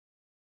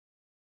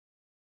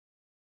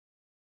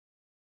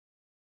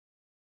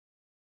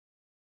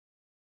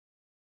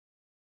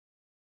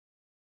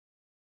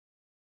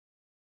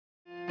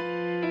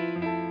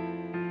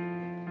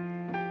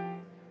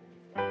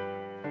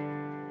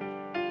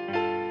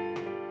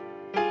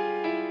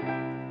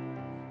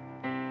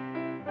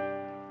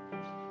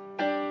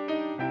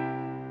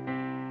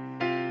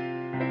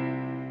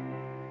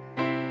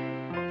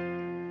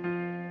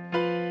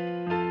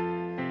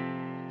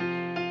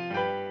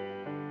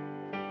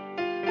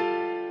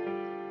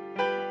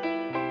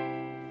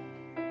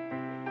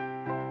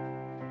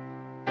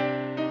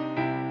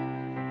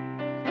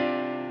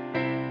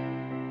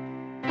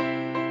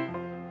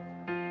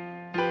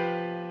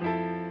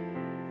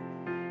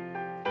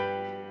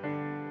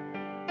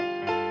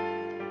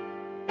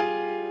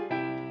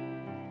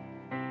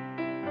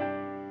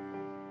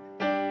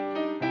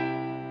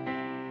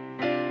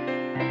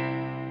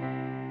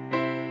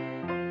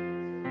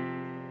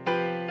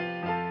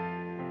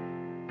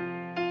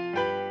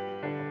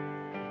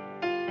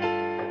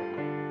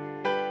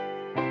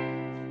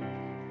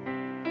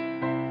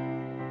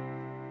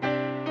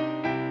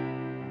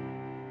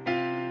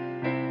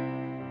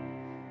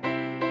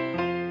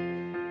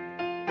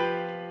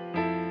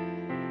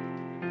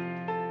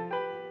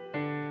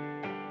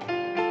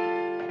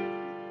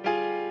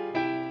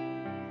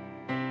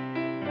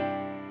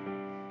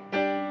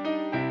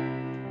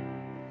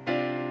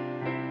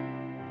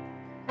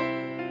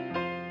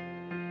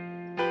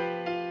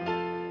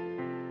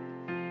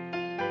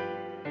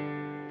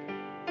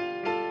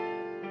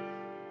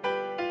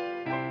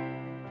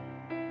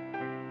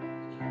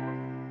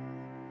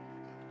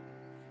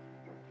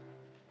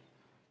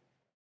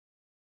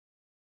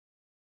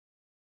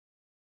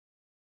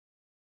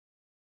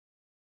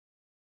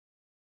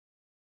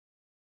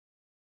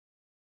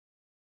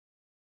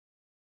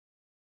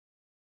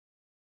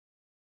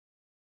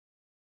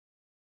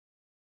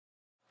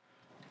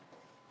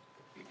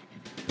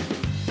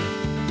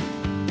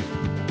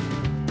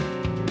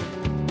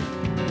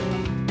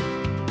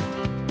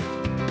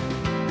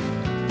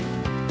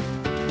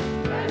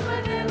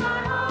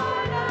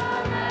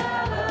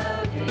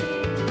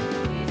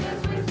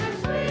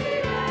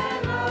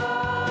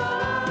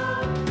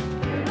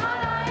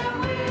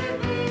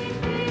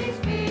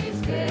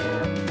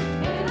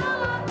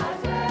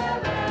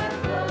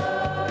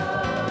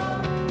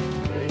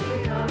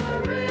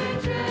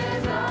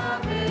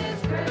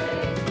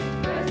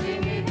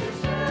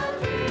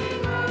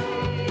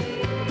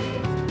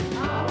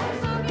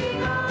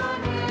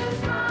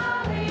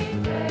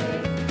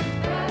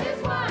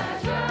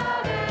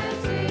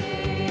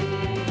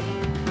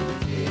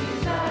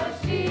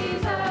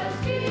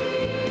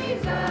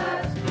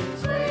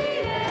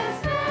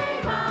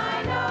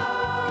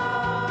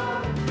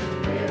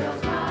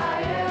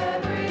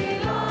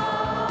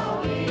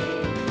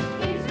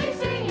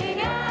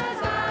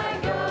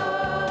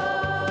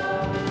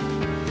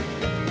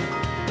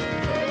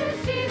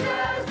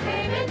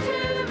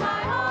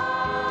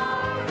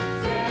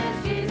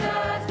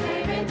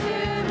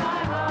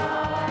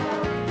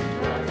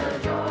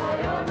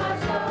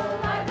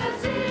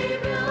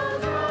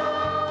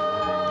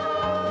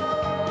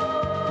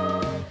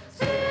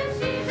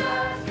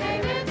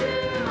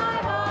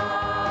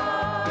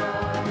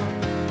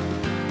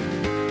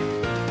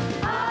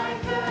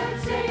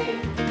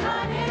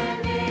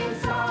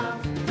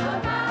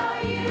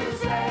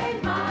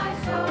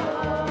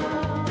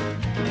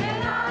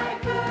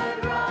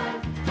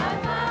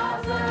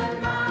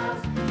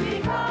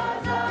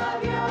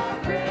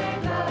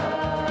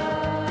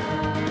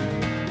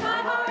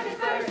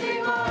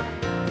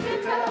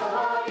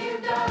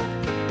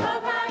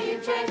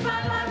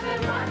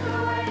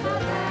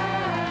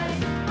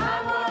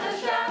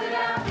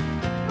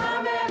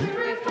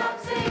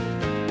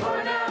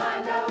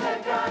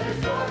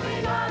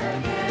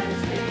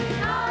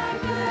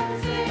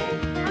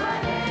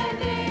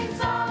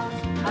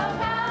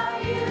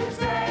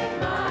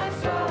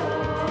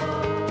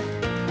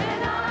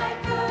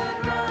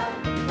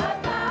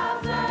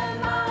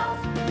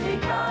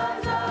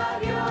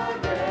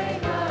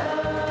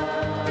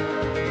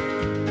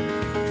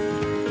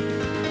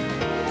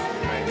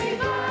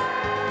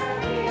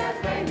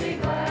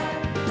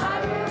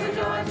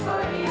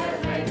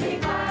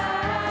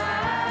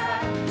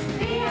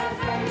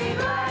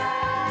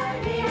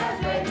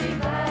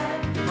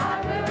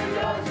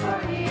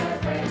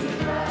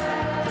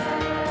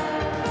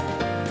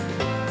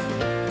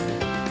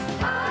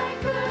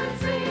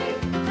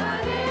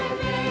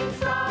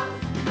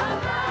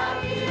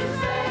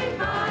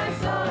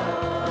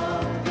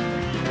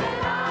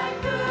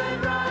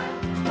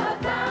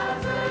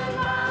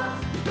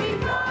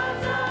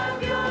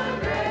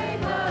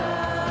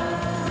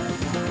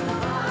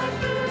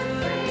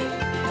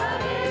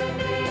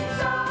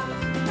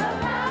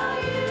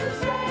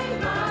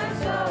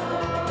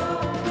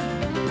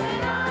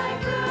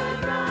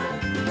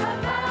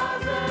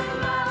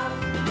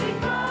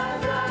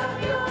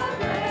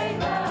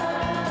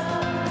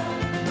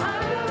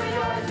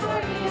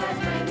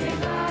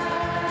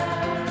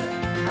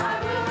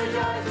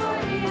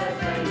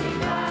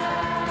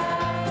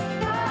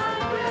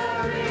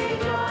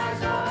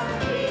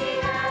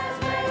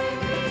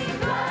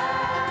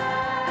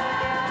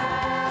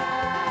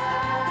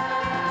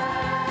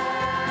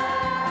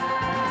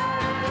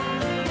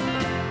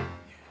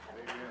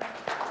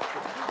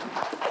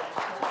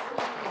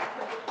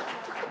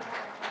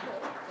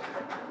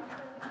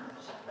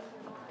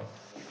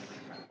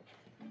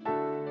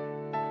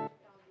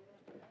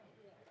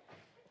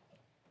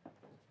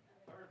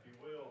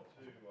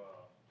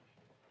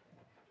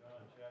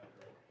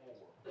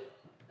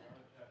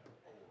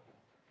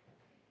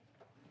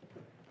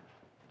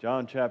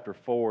John chapter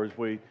 4. As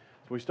we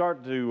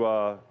start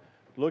to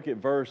look at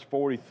verse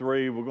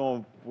 43, we're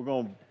going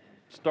to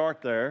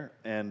start there.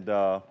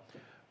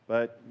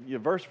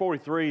 Verse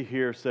 43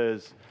 here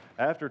says,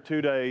 after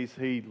 2 days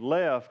he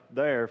left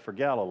there for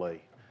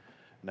Galilee.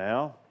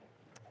 Now,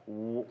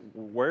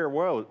 where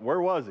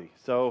was he?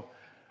 So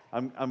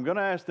I'm going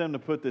to ask them to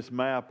put this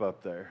map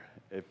up there.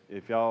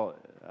 If y'all,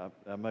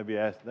 I maybe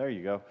ask, there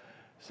you go.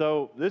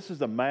 So this is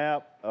the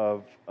map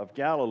of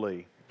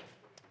Galilee.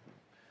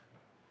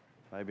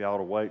 Maybe I ought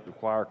to wait till the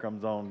choir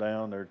comes on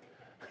down there.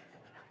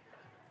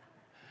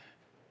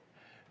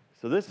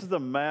 So this is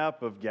the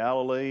map of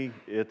Galilee.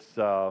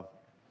 I'm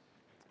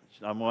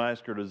going to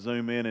ask her to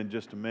zoom in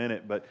just a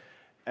minute. But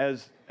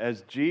as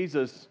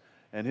Jesus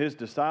and his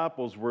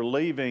disciples were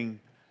leaving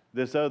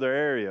this other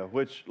area,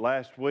 which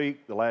the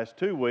last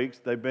 2 weeks,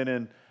 they've been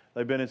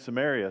in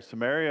Samaria.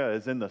 Samaria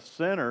is in the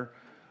center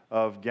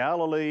of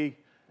Galilee,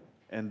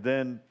 and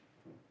then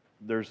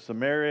there's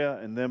Samaria,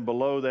 and then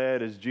below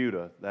that is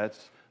Judah.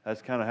 That's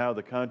kind of how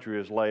the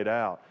country is laid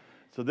out.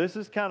 So this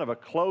is kind of a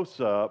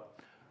close-up.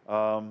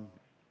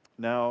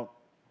 Now,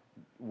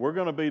 we're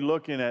going to be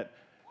looking at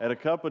a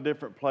couple of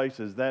different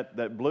places.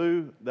 That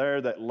blue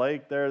there, that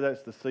lake there,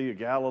 that's the Sea of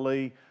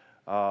Galilee.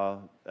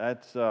 So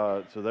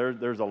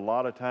there's a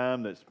lot of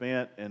time that's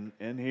spent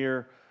in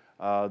here.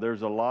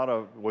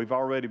 We've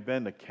already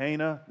been to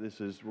Cana.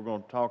 We're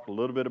going to talk a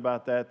little bit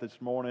about that this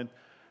morning.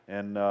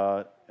 And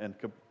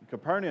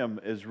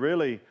Capernaum is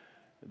really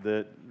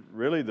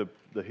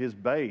his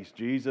base.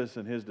 Jesus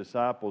and his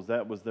disciples,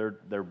 that was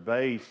their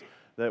base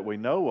that we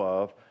know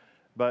of.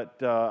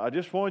 But I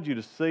just wanted you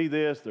to see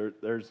this.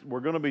 We're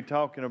going to be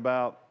talking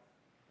about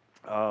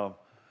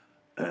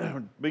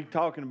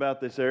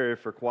this area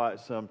for quite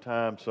some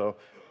time. So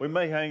we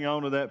may hang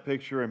on to that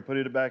picture and put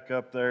it back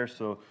up there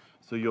so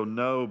you'll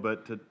know.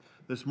 But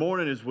this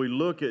morning, as we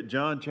look at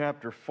John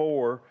chapter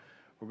 4,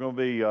 we're going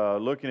to be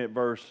looking at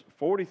verse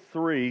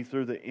 43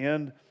 through the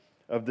end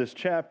of this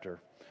chapter.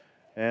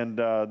 And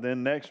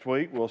then next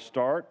week we'll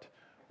start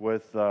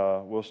with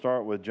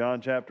John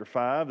chapter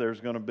 5.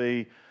 There's going to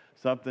be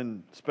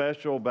something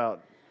special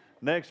about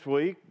next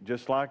week,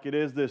 just like it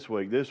is this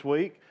week. This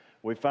week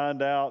we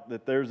find out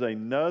that there's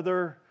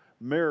another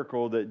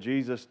miracle that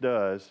Jesus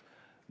does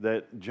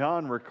that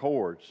John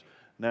records.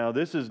 Now,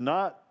 this is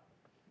not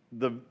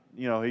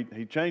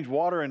he changed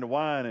water into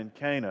wine in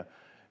Cana.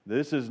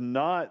 This is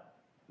not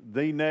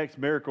the next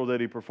miracle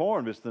that he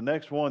performed. It's the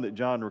next one that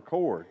John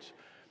records.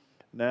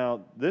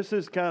 Now, this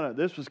was kind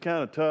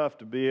of tough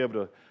to be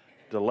able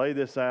to lay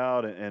this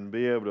out and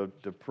be able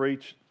to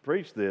preach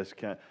this.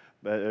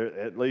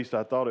 At least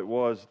I thought it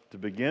was to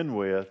begin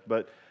with.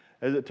 But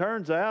as it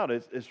turns out,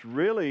 it's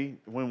really,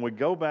 when we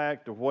go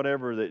back to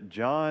whatever that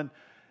John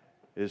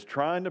is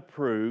trying to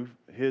prove,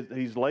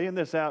 he's laying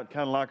this out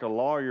kind of like a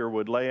lawyer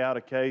would lay out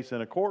a case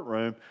in a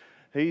courtroom.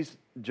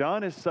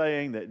 John is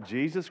saying that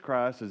Jesus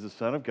Christ is the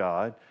Son of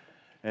God,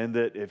 and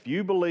that if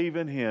you believe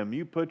in him,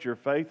 you put your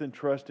faith and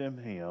trust in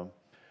him,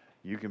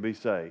 you can be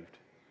saved.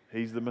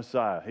 He's the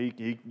Messiah.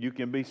 You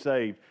can be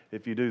saved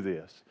if you do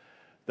this.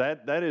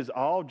 That is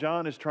all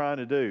John is trying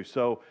to do.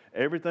 So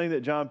everything that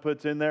John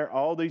puts in there,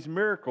 all these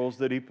miracles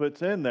that he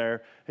puts in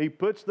there, he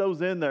puts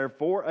those in there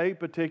for a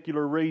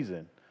particular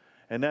reason.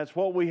 And that's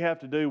what we have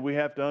to do. We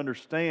have to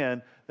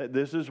understand that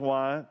this is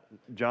why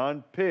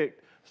John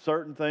picked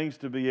certain things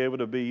to be able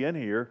to be in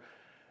here.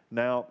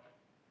 Now,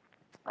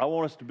 I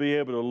want us to be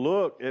able to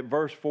look at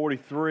verse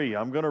 43.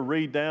 I'm going to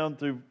read down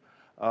through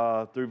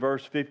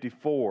verse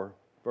 54.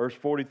 Verse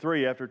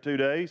 43, after 2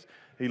 days,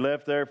 he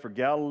left there for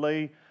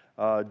Galilee.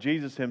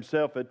 Jesus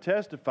himself had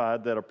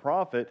testified that a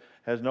prophet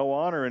has no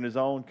honor in his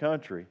own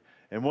country.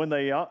 And when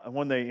they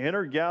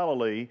entered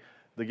Galilee,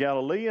 the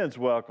Galileans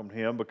welcomed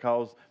him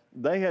because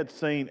they had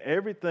seen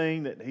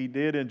everything that he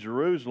did in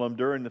Jerusalem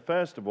during the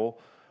festival,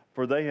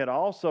 for they had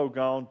also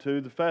gone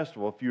to the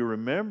festival. If you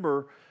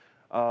remember,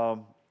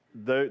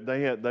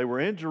 they were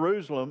in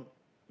Jerusalem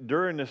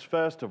during this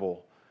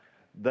festival.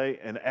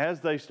 And as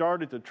they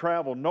started to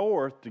travel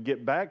north to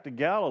get back to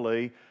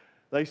Galilee,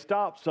 they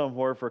stopped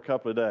somewhere for a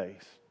couple of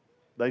days.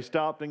 They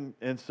stopped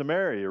in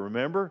Samaria,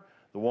 remember?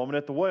 The woman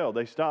at the well.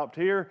 They stopped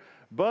here.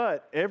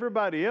 But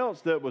everybody else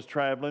that was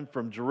traveling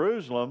from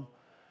Jerusalem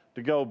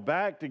to go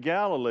back to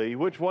Galilee,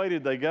 which way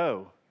did they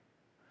go?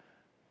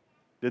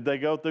 Did they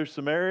go through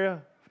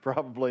Samaria?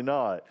 Probably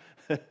not.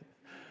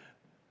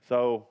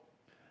 But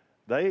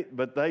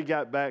they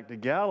got back to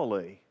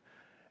Galilee.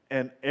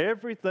 And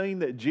everything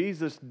that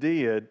Jesus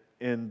did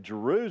in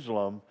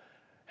Jerusalem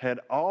had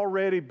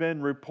already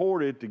been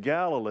reported to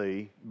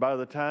Galilee by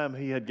the time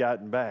he had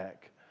gotten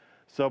back.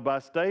 So by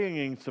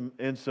staying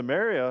in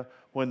Samaria,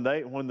 when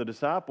the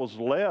disciples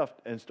left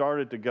and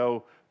started to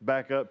go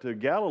back up to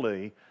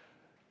Galilee,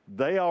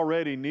 they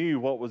already knew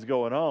what was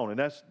going on. And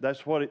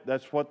that's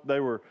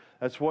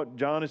what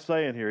John is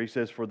saying here. He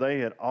says, for they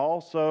had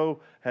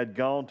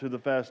gone to the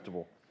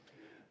festival.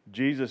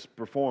 Jesus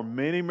performed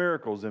many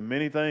miracles and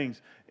many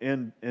things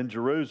in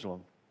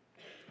Jerusalem.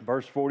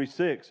 Verse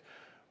 46,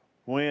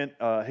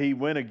 he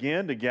went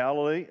again to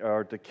Galilee,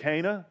 or to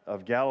Cana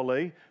of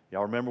Galilee.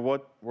 Y'all remember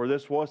where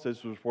this was?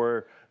 This was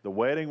where the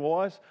wedding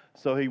was.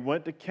 So he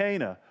went to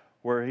Cana,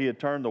 where he had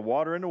turned the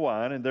water into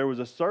wine, and there was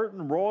a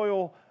certain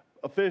royal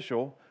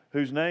official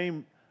whose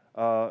son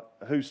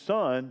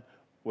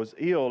was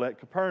ill at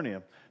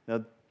Capernaum.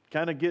 Now,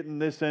 kind of getting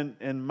this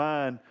in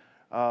mind,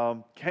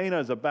 Cana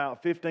is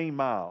about 15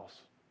 miles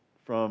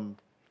from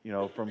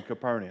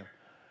Capernaum.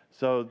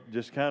 So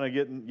just kind of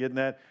getting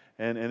that,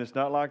 and it's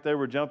not like they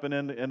were jumping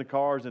into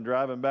cars and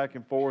driving back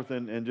and forth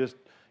in just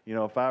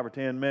 5 or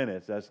 10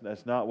 minutes.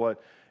 That's not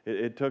what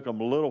it took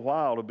them a little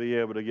while to be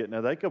able to get.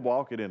 Now they could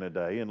walk it in a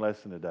day, in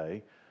less than a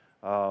day.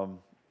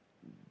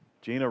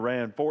 Gina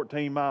ran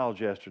 14 miles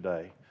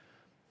yesterday.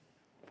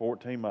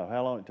 14 miles.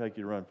 How long did it take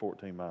you to run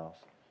 14 miles?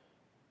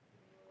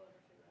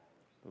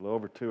 A little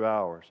over 2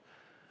 hours.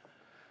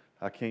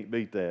 I can't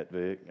beat that,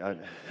 Vic.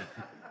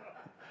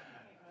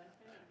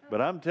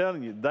 But I'm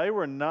telling you, they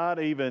were not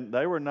even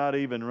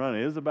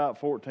running. It was about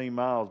 14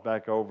 miles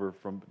back over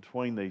from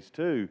between these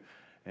two,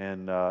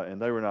 and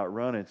they were not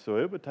running. So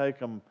it'd take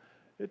them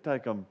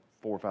 4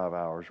 or 5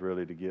 hours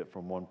really to get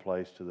from one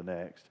place to the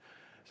next.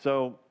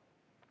 So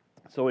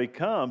he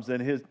comes,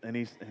 and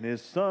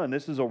his son.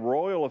 This is a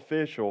royal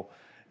official,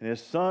 and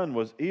his son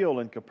was ill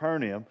in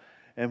Capernaum.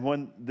 And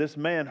when this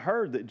man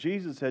heard that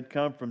Jesus had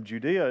come from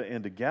Judea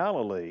into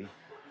Galilee,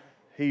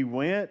 he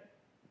went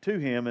to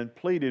him and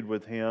pleaded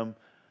with him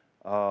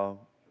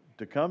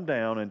to come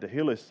down and to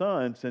heal his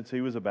son, since he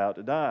was about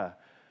to die.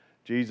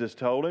 Jesus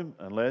told him,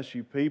 "Unless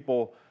you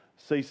people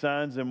see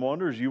signs and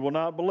wonders, you will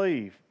not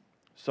believe."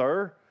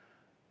 "Sir,"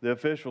 the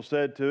official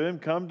said to him,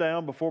 "come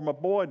down before my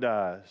boy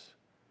dies."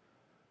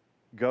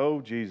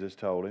 "Go," Jesus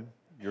told him,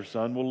 "your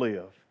son will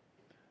live."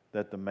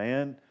 The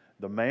man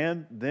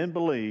then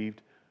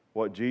believed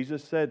what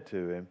Jesus said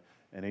to him,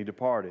 and he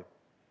departed.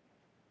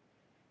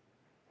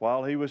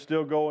 While he was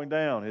still going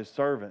down, his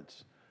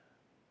servants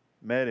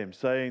met him,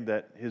 saying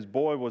that his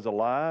boy was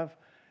alive,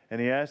 and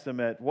he asked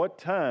them at what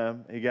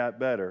time he got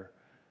better.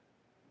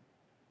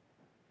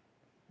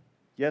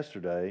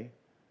 "Yesterday,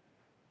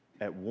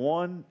 at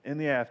 1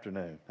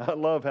 p.m. I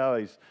love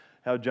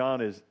how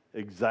John is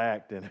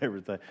exact in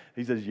everything.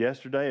 He says,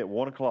 "Yesterday at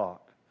 1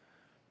 o'clock,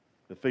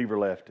 the fever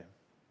left him."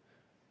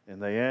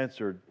 And they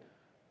answered,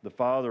 the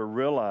father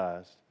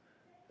realized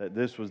that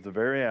this was the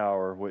very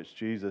hour which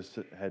Jesus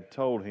had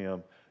told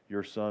him,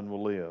 "Your son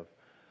will live."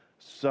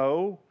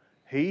 So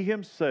he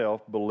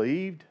himself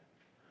believed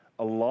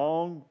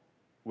along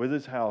with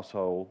his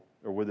household,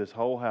 or with his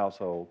whole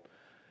household.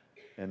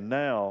 And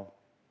now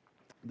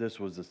this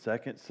was the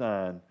second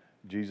sign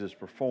Jesus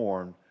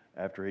performed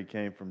after he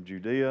came from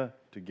Judea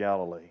to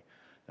Galilee.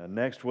 Now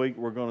next week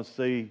we're going to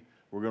see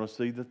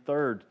the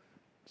third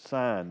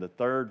sign, the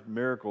third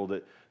miracle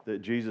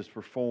that Jesus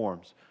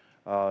performs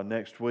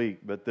next week.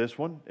 But this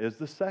one is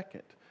the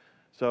second.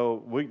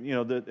 So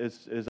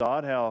it's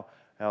odd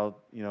how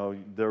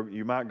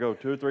you might go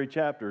 2 or 3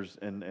 chapters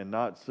and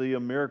not see a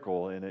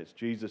miracle, and it's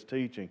Jesus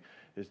teaching,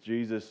 it's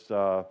Jesus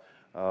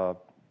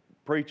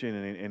preaching,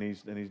 and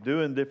he's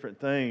doing different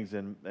things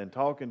and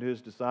talking to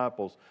his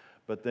disciples.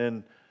 But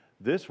then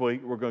this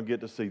week we're going to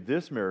get to see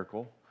this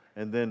miracle,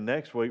 and then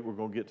next week we're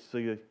going to get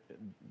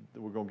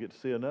to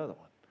see another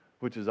one,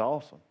 which is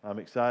awesome. I'm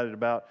excited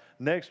about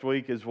next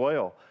week as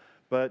well.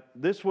 But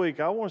this week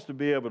I want us to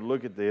be able to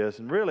look at this,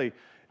 and really,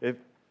 if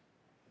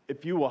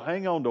you will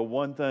hang on to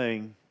one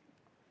thing,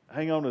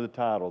 hang on to the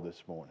title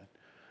this morning,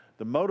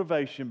 the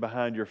motivation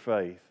behind your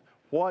faith.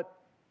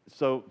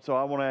 So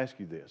I want to ask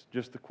you this,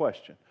 just the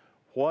question: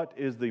 what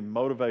is the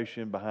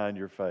motivation behind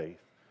your faith?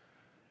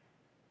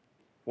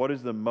 What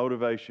is the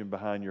motivation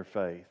behind your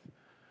faith?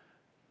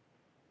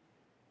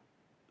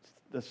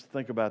 Let's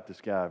think about this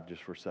guy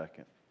just for a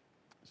second.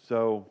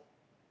 So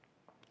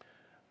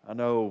I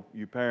know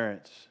you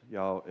parents,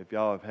 if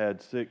y'all have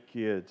had sick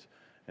kids,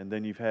 and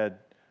then you've had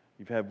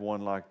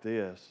one like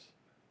this,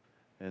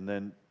 and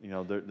then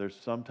there's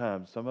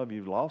sometimes some of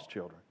you've lost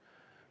children,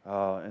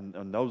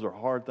 and those are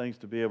hard things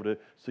to be able to.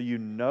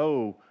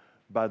 So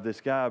by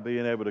this guy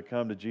being able to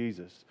come to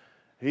Jesus,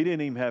 he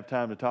didn't even have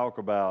time to talk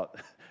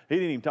about. He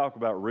didn't even talk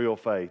about real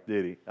faith,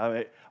 did he? I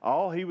mean,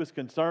 all he was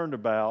concerned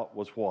about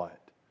was what?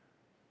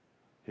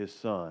 His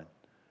son.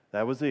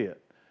 That was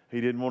it. He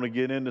didn't want to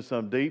get into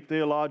some deep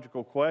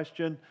theological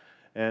question,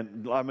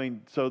 and I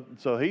mean, so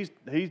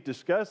he's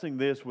discussing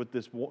this with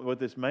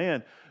this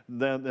man.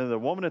 Then the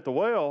woman at the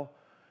well,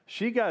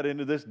 she got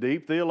into this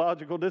deep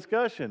theological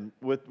discussion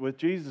with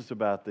Jesus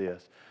about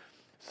this.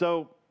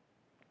 So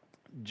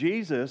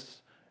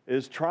Jesus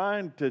is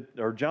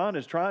John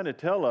is trying to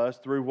tell us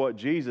through what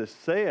Jesus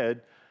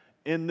said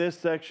in this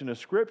section of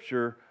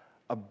Scripture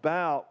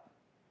about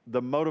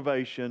the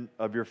motivation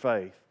of your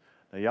faith.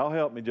 Now, y'all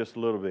help me just a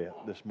little bit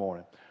this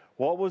morning.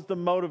 What was the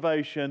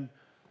motivation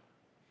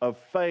of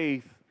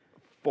faith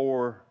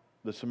for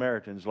the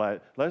Samaritans?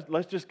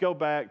 Let's just go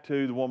back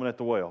to the woman at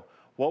the well.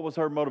 What was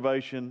her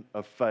motivation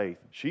of faith?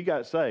 She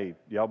got saved.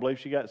 Y'all believe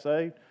she got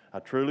saved? I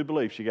truly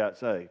believe she got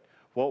saved.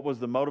 What was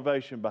the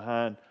motivation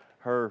behind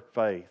her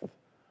faith?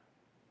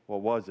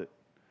 What was it?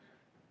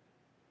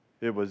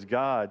 It was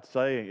God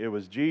saying, it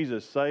was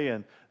Jesus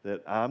saying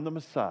that I'm the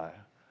Messiah.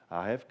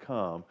 I have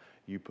come.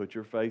 You put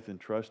your faith and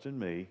trust in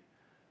me,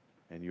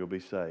 and you'll be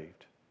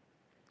saved.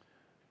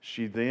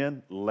 She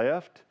then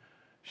left.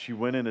 She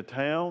went into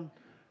town.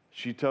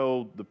 She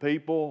told the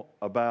people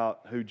about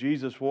who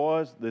Jesus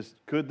was.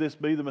 Could this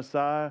be the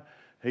Messiah?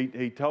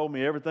 He told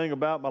me everything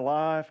about my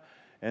life.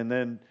 And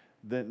then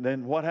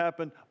what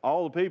happened?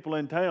 All the people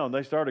in town,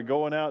 they started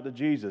going out to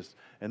Jesus.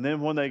 And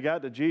then when they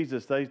got to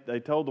Jesus, they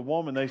told the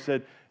woman, they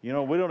said, you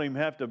know, we don't even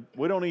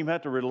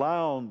have to rely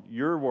on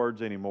your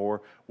words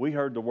anymore. We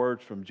heard the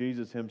words from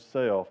Jesus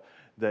himself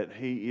that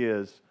he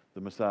is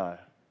the Messiah.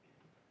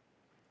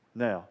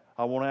 Now,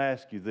 I want to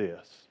ask you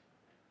this.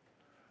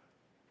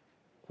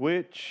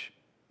 Which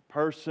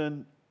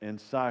person in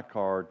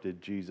Sychar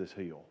did Jesus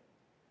heal?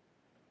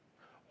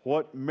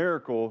 What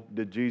miracle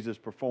did Jesus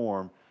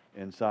perform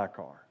in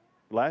Sychar?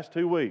 Last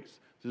 2 weeks,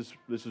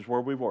 this is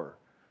where we were,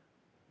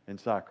 in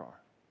Sychar.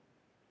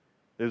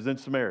 It was in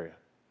Samaria.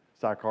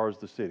 Sychar is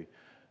the city.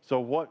 So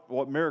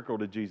what miracle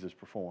did Jesus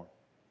perform?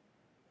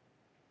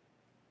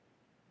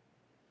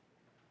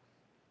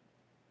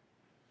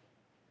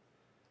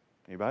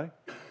 Anybody?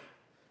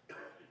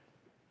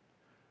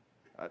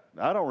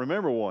 I don't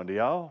remember one, do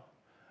y'all?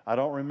 I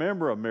don't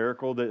remember a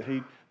miracle that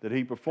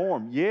he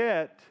performed.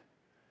 Yet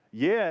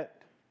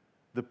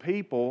the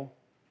people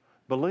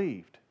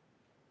believed.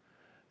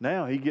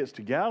 Now he gets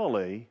to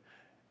Galilee,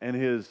 and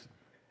his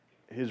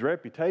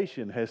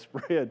reputation has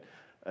spread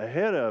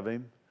ahead of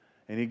him,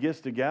 and he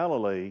gets to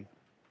Galilee,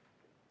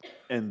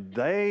 and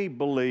they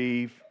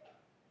believe.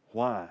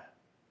 Why?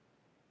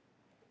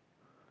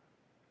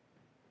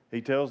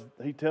 He tells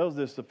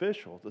this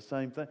official the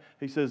same thing.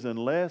 He says,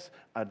 unless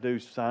I do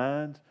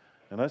signs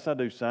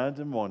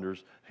and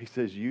wonders, he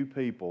says, you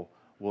people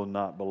will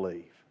not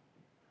believe.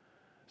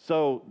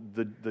 So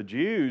the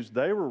Jews,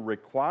 they were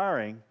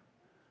requiring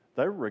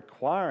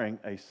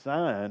a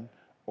sign,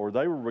 or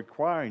they were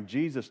requiring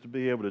Jesus to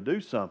be able to do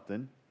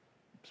something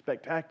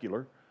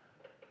spectacular,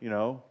 you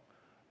know.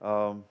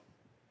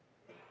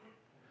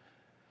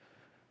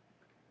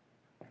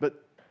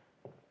 But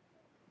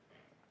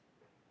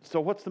so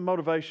what's the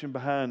motivation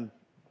behind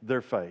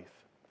their faith?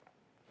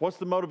 What's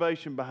the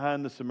motivation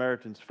behind the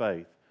Samaritan's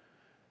faith?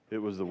 It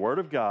was the Word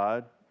of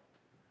God,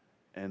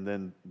 and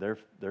then their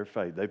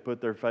faith. They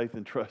put their faith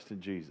and trust in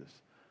Jesus.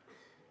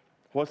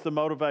 What's the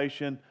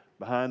motivation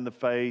behind the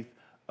faith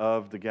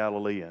of the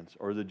Galileans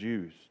or the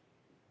Jews?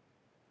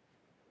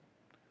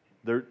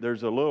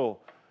 There's a little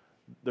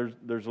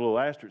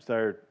asterisk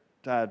there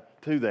tied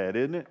to that,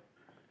 isn't it?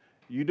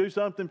 You do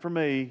something for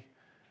me,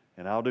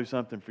 and I'll do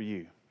something for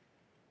you.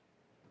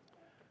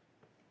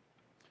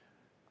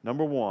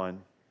 Number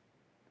one,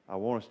 I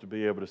want us to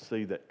be able to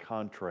see that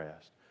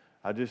contrast.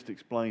 I just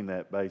explained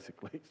that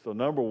basically. So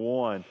number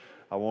one,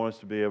 I want us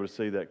to be able to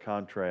see that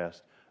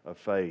contrast of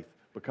faith,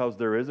 because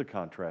there is a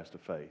contrast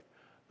of faith.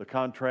 The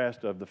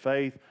contrast of the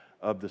faith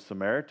of the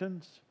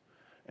Samaritans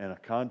and a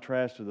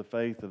contrast of the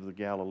faith of the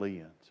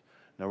Galileans.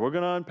 Now we're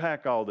going to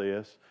unpack all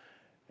this,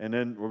 and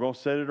then we're going to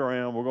set it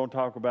around. We're going to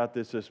talk about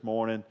this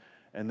morning,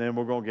 and then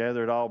we're going to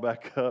gather it all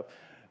back up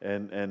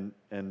and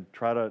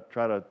try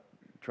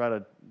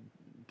to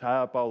tie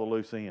up all the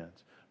loose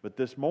ends. But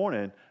this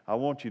morning, I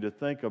want you to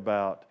think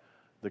about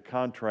the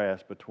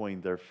contrast between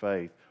their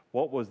faith.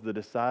 What was the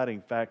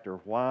deciding factor?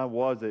 Why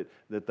was it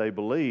that they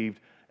believed?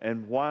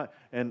 And why?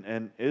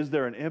 And is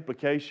there an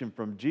implication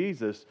from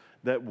Jesus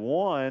that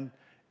one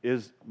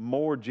is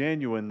more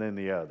genuine than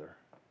the other?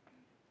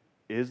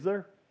 Is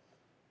there?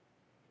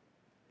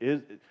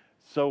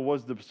 So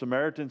was the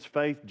Samaritan's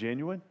faith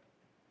genuine?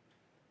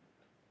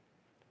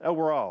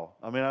 Overall,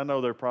 I mean, I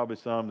know there are probably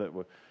some that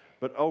would,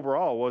 but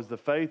overall, was the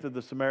faith of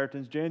the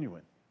Samaritans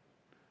genuine?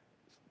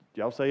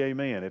 Y'all say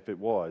amen if it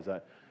was.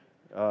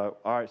 All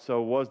right,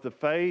 so was the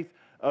faith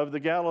of the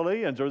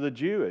Galileans or the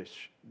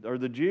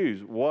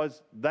Jews,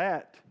 was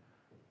that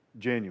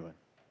genuine?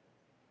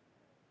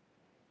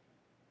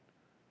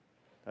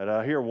 Did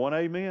I hear one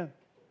amen?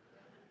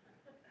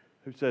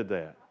 Who said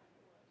that?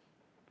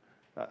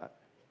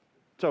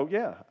 So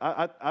yeah,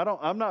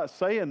 I'm not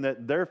saying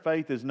that their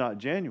faith is not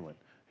genuine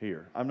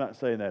here. I'm not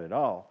saying that at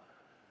all.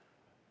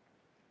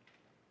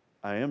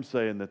 I am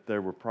saying that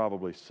there were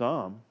probably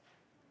some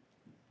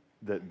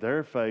that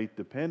their faith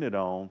depended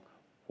on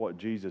what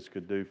Jesus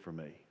could do for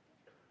me.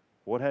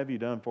 What have you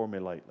done for me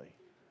lately?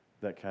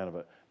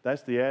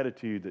 That's the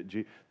attitude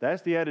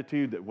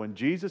that when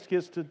Jesus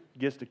gets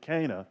to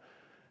Cana,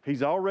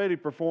 he's already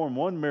performed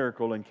one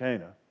miracle in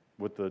Cana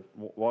with the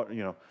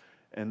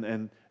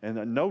and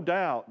no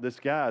doubt this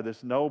guy,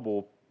 this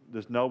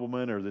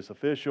nobleman or this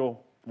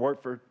official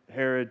worked for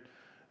Herod.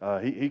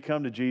 He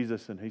come to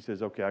Jesus and he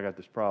says, "Okay, I got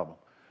this problem.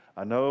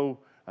 I know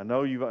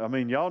you. I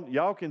mean,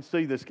 y'all can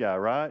see this guy,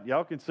 right?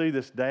 Y'all can see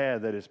this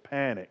dad that is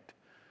panicked,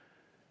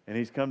 and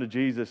he's come to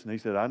Jesus and he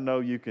said, I know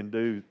you can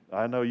do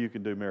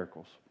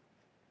miracles.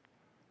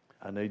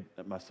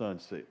 My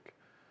son's sick,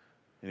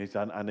 and he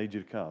said, I need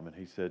you to come. And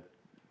he said,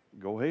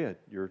 go ahead.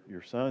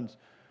 Your son's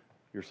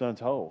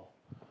whole.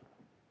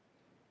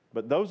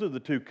 But those are the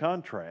two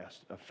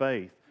contrasts of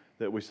faith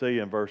that we see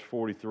in verse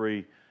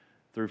 43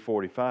 through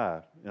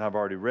 45. And I've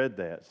already read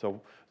that.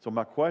 So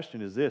my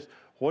question is this: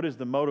 what is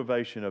the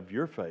motivation of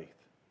your faith?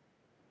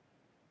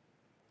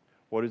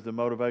 What is the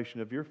motivation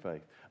of your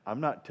faith? I'm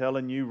not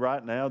telling you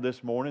right now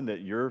this morning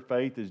that your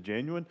faith is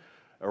genuine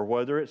or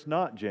whether it's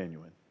not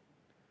genuine.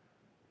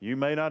 You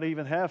may not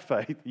even have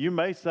faith. You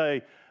may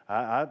say,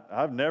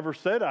 I've never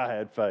said I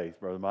had faith,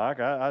 Brother Mike.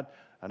 I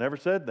never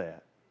said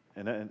that.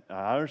 And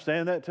I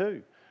understand that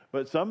too.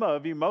 But some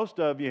of you, most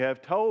of you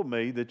have told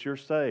me that you're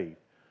saved.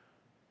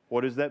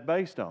 What is that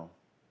based on?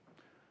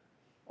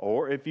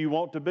 Or if you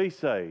want to be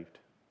saved,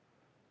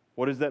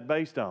 what is that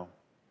based on?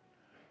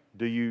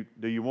 Do you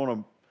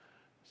want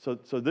to?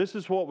 So this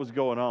is what was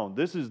going on.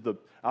 This is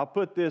I'll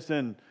put this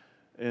in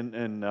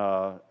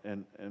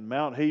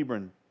Mount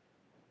Hebron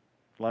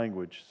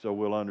language so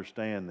we'll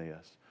understand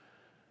this.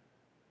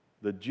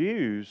 The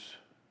Jews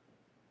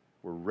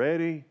were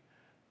ready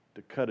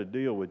to cut a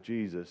deal with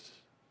Jesus.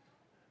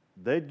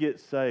 They'd get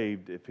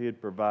saved if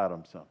he'd provide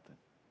them something.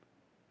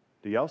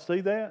 Do y'all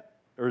see that?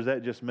 Or is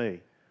that just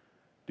me?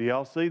 Do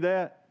y'all see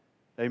that?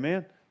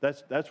 Amen?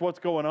 That's what's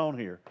going on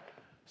here.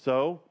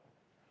 So,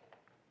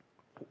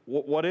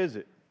 what is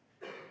it?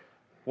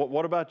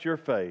 What about your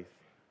faith?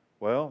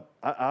 Well,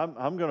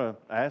 I'm going to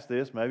ask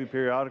this maybe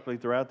periodically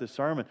throughout this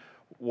sermon.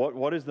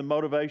 What is the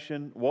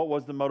motivation? What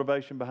was the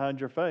motivation behind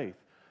your faith?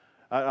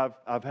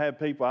 I've had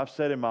people, I've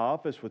sat in my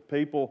office with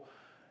people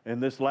in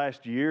this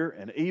last year,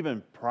 and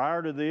even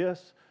prior to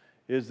this,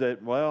 is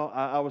that, well,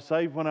 I was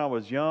saved when I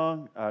was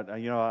young.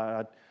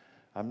 I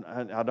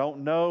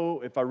don't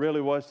know if I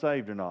really was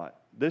saved or not.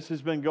 This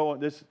has been going.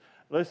 This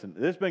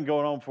has been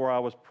going on before I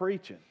was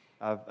preaching.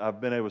 I've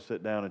been able to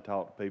sit down and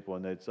talk to people,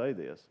 and they'd say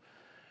this,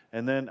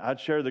 and then I'd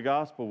share the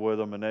gospel with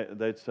them, and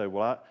they'd say,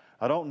 well,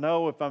 I don't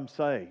know if I'm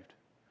saved.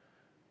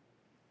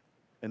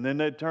 And then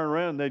they'd turn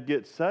around and they'd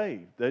get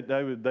saved.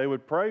 They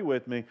would pray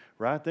with me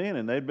right then,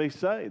 and they'd be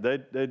saved. They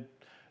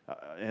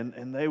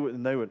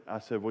would. I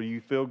said, well,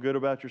 you feel good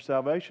about your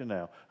salvation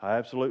now? I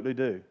absolutely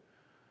do.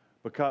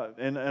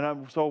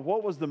 So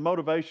what was the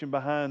motivation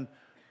behind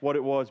what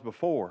it was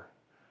before?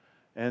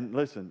 And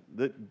listen,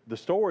 the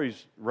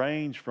stories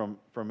range from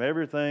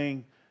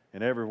everything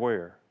and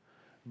everywhere.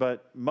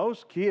 But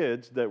most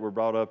kids that were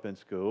brought up in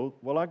school,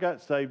 well, I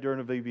got saved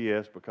during the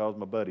VBS because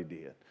my buddy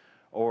did.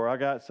 Or I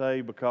got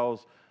saved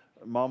because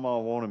Mama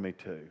wanted me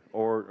to.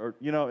 Or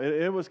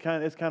it's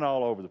kind of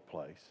all over the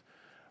place.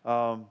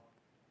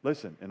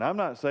 Listen, and I'm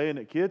not saying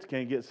that kids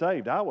can't get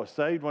saved. I was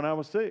saved when I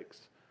was 6.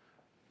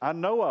 I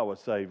know I was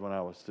saved when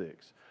I was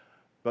 6.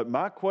 But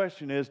my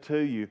question is to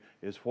you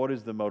is, what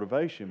is the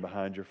motivation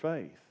behind your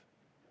faith?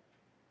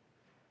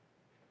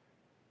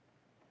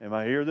 Am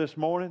I here this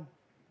morning?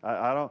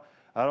 I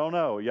don't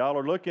know. Y'all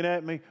are looking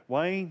at me.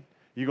 Wayne,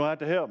 you're going to have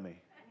to help me.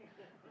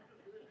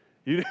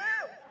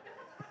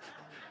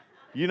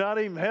 You're not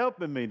even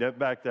helping me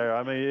back there.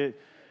 I mean,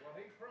 well,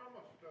 he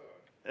promised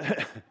us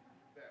that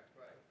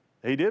faith.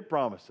 He did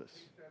promise us.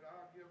 He said,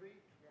 I'll give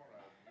each one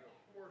of you a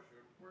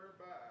portion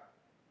whereby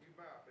you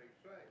might be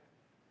saved.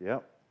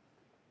 Yep.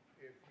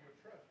 If you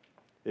trust.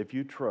 If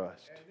you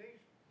trust. And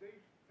these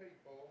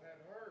people had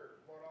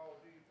heard what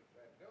all Jesus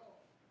had done.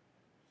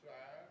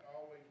 Sign,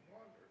 all these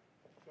wonders.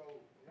 So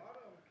a lot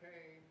of them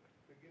came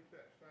to get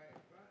that same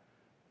thing.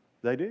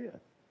 They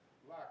did.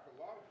 Like a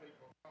lot of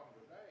people come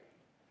today,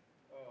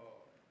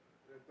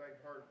 that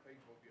they've heard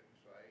people getting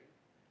saved,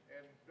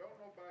 and don't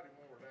nobody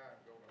want to die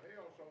and go to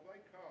hell, so they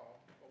come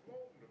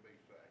wanting to be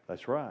saved.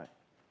 That's right.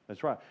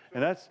 That's right. So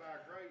And that's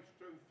by grace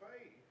through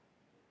faith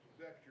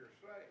that you're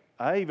saved.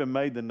 I even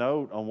made the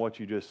note on what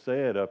you just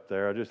said up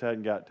there. I just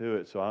hadn't got to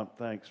it, so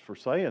thanks for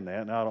saying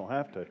that. Now I don't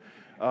have to.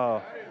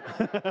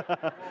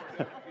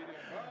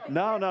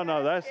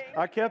 No.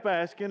 I kept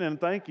asking, and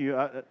thank you.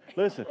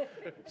 Listen,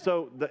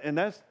 and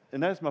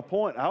that's my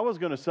point. I was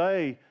going to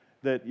say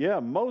that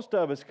most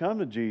of us come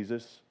to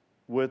Jesus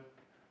with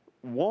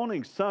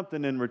wanting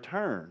something in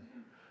return.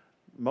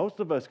 Most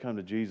of us come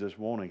to Jesus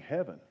wanting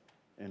heaven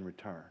in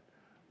return.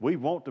 We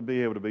want to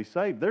be able to be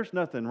saved. There's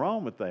nothing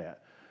wrong with that,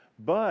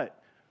 but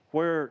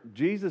where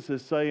Jesus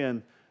is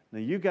saying, now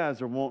you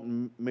guys are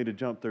wanting me to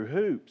jump through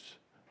hoops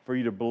for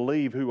you to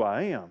believe who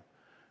I am.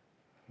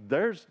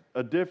 There's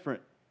a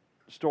different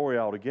story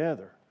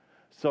altogether.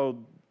 So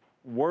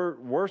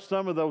were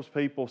some of those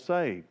people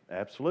saved?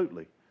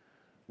 Absolutely.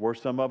 Were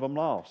some of them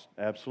lost?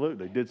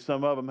 Absolutely. Did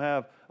some of them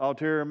have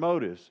ulterior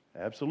motives?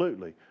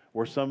 Absolutely.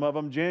 Were some of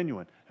them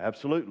genuine?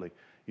 Absolutely.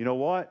 You know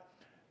what?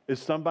 Is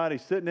somebody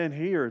sitting in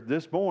here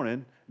this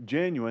morning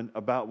genuine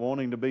about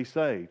wanting to be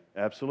saved?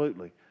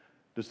 Absolutely.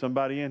 Does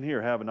somebody in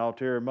here have an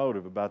ulterior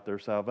motive about their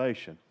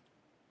salvation?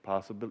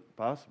 Possibly.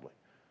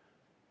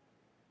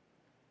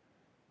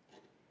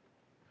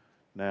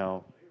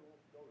 Now,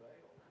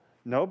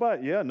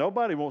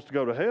 nobody wants to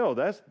go to hell.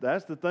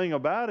 That's the thing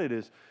about it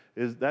is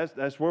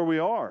that's where we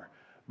are.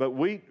 But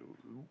we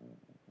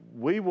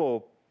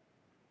will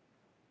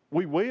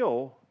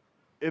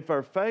if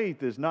our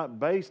faith is not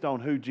based on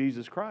who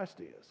Jesus Christ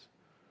is.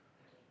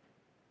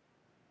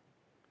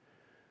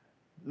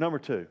 Number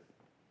two,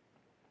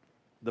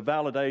 the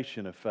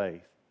validation of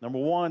faith. Number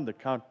one, the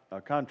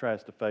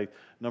contrast of faith.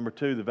 Number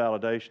two, the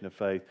validation of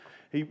faith.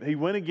 He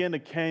went again to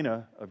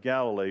Cana of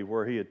Galilee,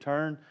 where he had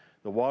turned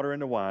the water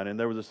into wine, and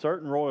there was a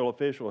certain royal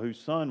official whose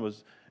son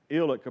was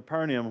ill at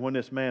Capernaum. When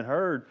this man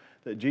heard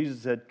that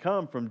Jesus had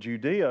come from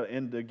Judea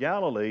into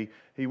Galilee,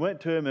 he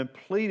went to him and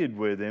pleaded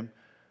with him,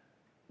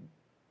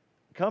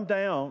 "Come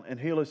down and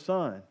heal his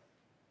son,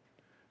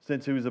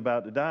 since he was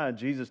about to die." And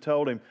Jesus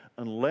told him,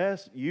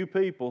 "Unless you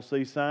people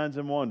see signs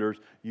and wonders,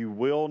 you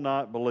will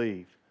not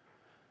believe."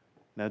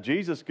 Now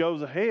Jesus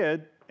goes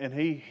ahead and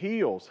he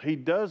heals. He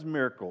does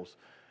miracles.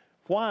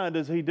 Why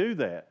does he do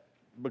that?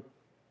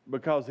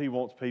 Because he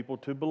wants people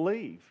to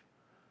believe.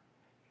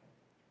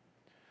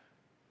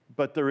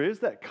 But there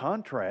is that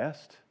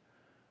contrast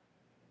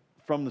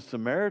from the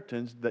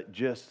Samaritans that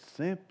just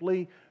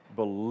simply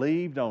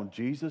believed on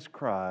Jesus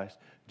Christ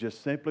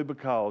just simply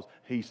because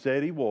he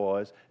said he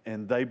was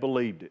and they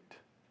believed it.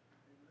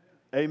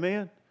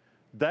 Amen?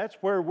 That's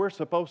where we're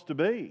supposed to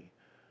be.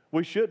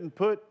 We shouldn't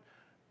cut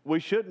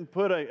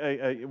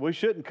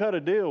a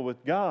deal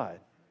with God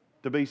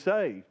to be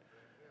saved.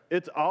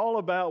 It's all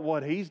about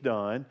what he's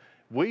done.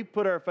 We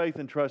put our faith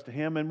and trust in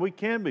him and we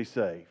can be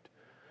saved.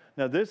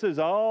 Now this is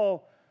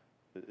all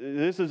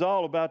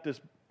about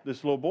this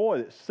little boy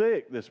that's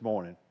sick this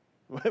morning.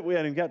 We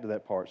hadn't even got to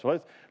that part. So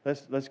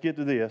let's get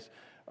to this.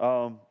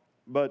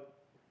 But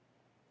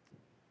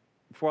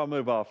before I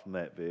move off from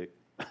that, Vic,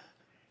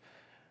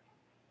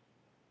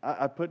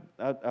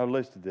 I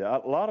listed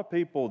that. A lot of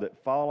people that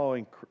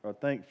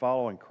think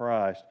following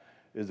Christ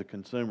is a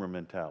consumer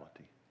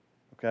mentality.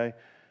 Okay?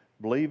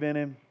 Believe in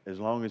him as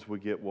long as we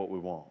get what we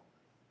want.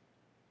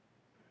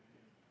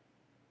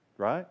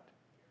 Right?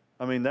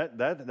 I mean,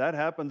 that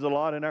happens a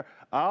lot in our...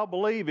 I'll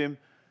believe him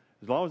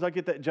as long as I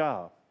get that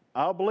job.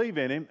 I'll believe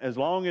in him as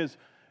long as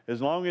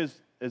I'm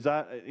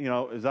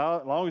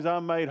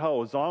made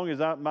whole, as long as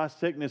my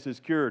sickness is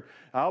cured.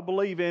 I'll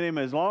believe in him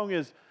as long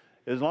as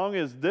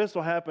this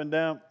will happen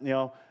down,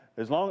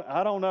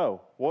 I don't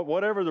know.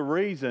 Whatever the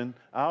reason,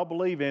 I'll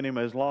believe in him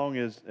as long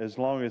as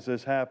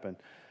this happened.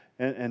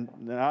 And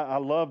I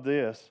love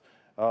this.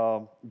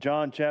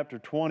 John chapter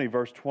 20,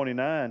 verse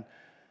 29.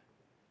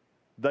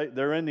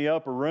 They're in the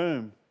upper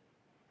room,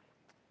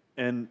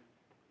 and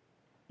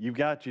you've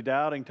got your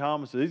doubting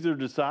Thomas. These are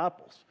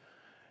disciples.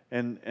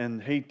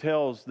 And he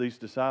tells these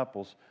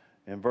disciples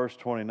in verse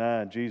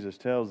 29, Jesus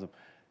tells them,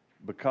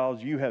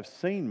 "Because you have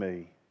seen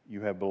me,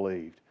 you have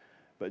believed."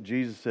 But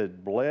Jesus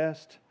said,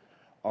 "Blessed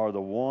are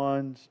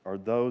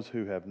those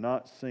who have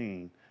not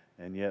seen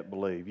and yet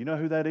believe." You know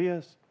who that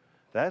is?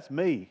 That's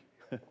me.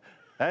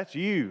 That's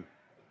you.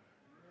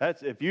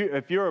 That's if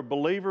you're a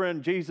believer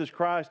in Jesus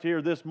Christ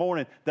here this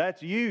morning,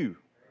 that's you.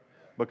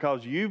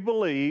 Because you've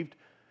believed,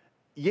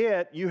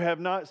 yet you have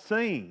not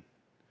seen.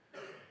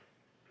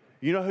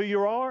 You know who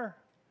you are?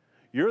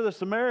 You're the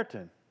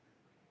Samaritan.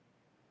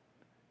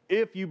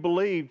 If you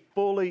believe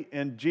fully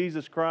in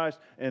Jesus Christ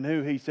and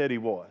who he said he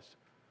was.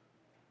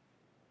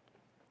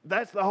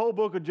 That's the whole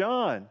book of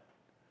John.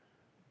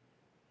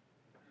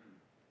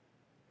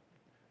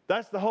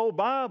 That's the whole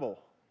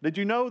Bible. Did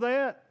you know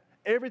that?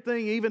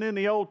 Everything, even in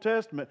the Old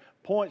Testament,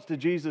 points to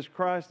Jesus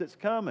Christ that's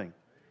coming.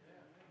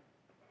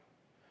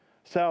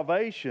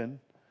 Salvation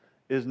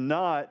is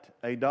not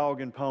a dog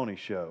and pony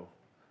show.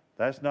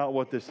 That's not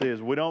what this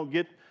is. We don't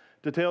get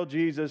to tell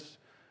Jesus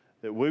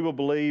that we will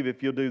believe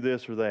if you'll do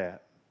this or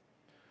that.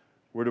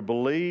 We're to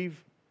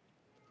believe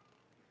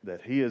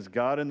that he is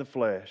God in the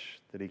flesh,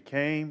 that he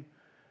came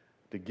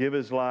to give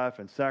his life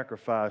and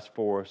sacrifice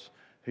for us.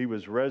 He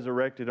was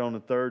resurrected on the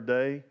third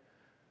day.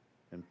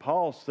 And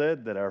Paul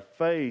said that our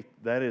faith,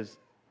 that is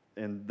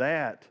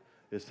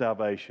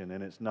salvation,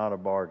 and it's not a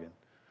bargain.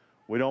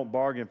 We don't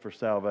bargain for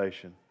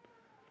salvation.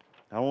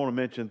 I want to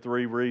mention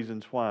 3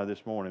 reasons why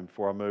this morning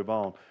before I move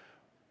on.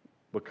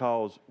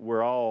 Because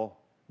we're all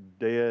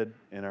dead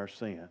in our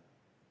sin.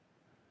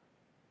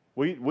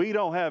 We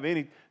don't have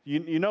any...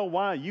 You know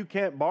why you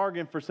can't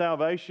bargain for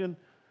salvation?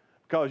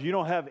 Because you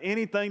don't have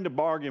anything to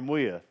bargain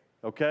with,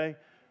 okay?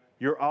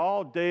 You're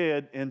all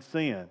dead in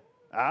sin.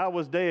 I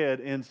was dead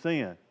in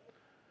sin.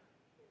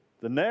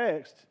 The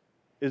next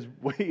is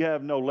we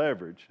have no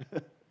leverage.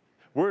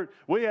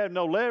 We have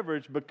no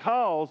leverage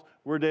because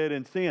we're dead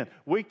in sin.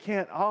 We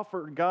can't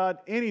offer God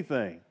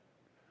anything.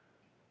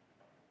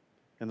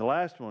 And the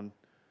last one,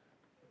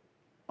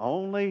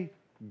 only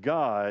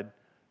God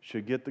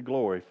should get the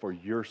glory for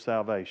your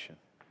salvation.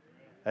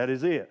 That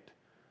is it.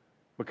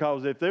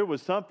 Because if there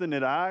was something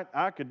that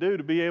I could do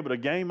to be able to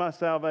gain my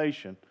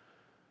salvation,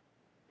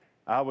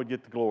 I would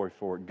get the glory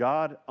for it.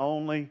 God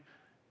only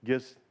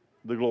gets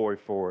the glory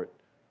for it.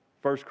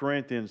 1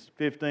 Corinthians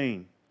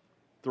 15,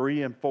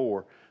 3 and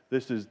 4.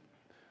 This is,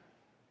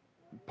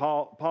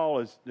 Paul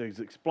is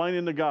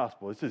explaining the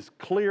gospel. It's as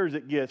clear as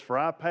it gets. "For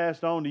I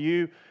passed on to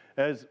you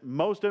as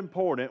most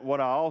important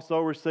what I also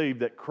received,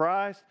 that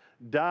Christ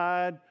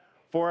died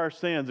for our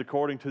sins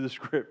according to the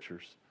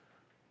Scriptures.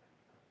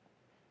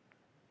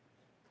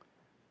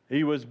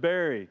 He was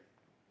buried,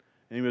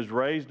 and he was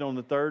raised on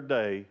the third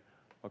day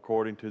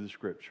according to the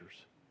Scriptures.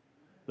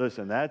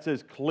 Listen, that's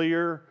as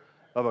clear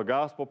of a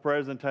gospel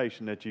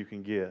presentation that you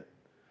can get.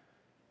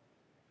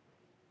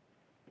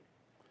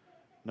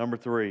 Number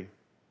 3.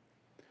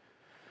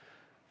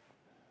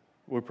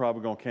 We're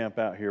probably going to camp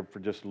out here for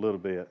just a little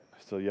bit.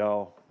 So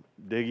y'all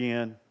dig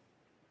in.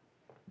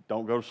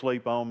 Don't go to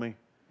sleep on me.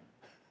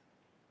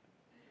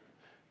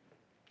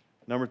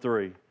 Number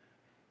 3,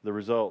 the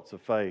results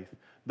of faith.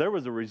 There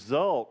was a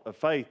result of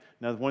faith.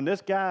 Now, when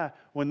this guy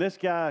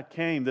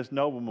came, this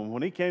nobleman,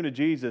 when he came to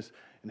Jesus,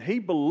 and he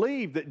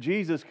believed that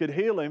Jesus could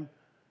heal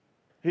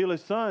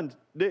his son,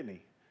 didn't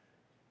he?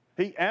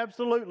 He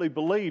absolutely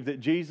believed that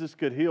Jesus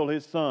could heal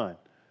his son.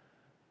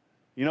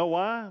 You know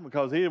why?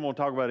 Because he didn't want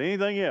to talk about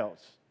anything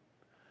else.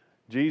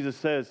 Jesus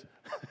said,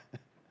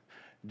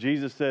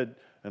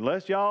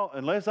 unless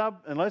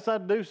I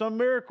do some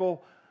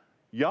miracle,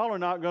 y'all are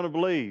not going to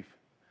believe.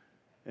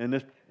 And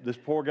this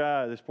poor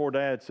dad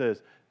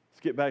says, let's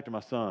get back to my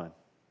son.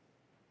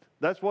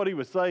 That's what he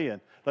was saying.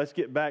 Let's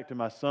get back to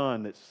my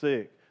son that's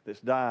sick,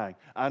 that's dying.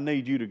 I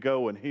need you to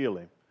go and heal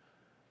him.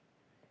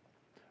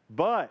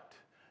 But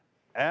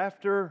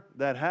after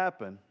that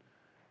happened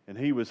and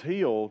he was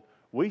healed,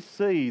 we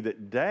see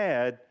that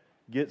Dad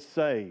gets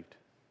saved,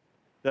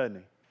 doesn't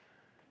he?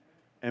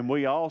 And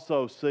we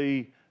also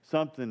see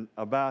something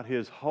about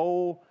his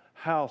whole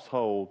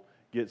household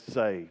gets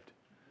saved.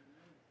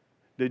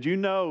 Did you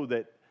know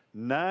that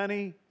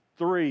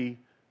 93%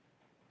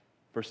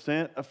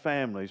 of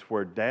families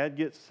where Dad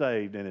gets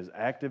saved and is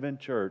active in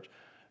church,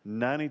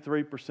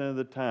 93% of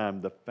the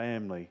time the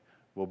family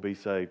will be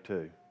saved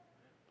too?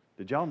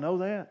 Did y'all know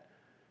that?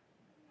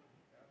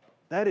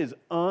 That is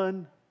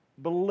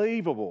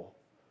unbelievable.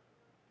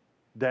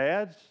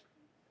 Dads,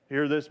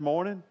 here this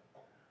morning,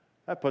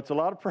 that puts a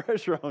lot of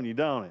pressure on you,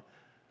 don't it?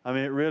 I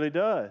mean, it really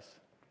does.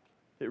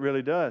 It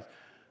really does.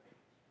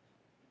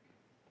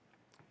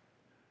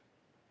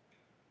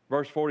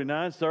 Verse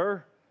 49,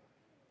 sir,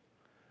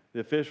 the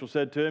official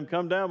said to him,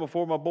 come down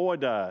before my boy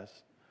dies.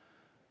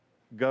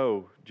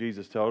 Go,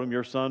 Jesus told him,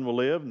 your son will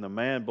live. And the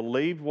man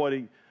believed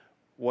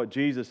what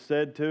Jesus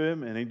said to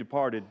him, and he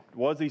departed.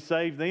 Was he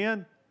saved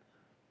then?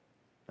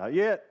 Not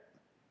yet.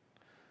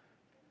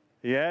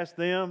 He asked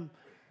them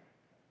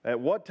at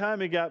what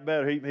time he got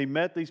better. He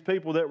met these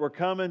people that were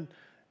coming.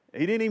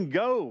 He didn't even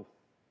go.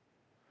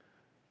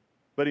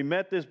 But he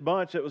met this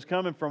bunch that was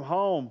coming from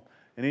home.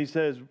 And he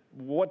says,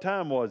 what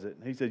time was it?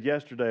 And he said,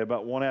 yesterday,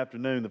 about one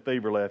afternoon, the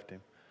fever left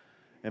him.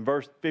 In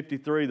verse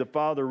 53, the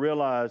father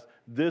realized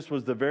this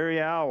was the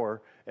very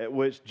hour at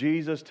which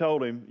Jesus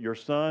told him, your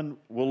son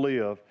will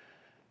live.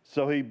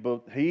 So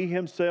he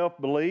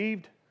himself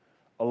believed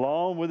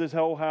along with his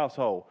whole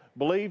household.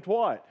 Believed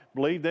what?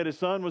 Believed that his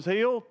son was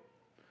healed?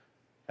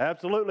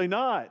 Absolutely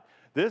not.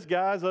 This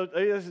guy's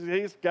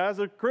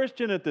a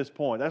Christian at this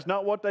point. That's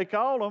not what they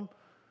call him.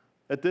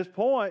 At this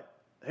point,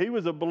 he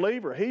was a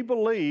believer. He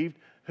believed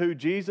who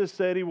Jesus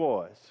said he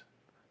was.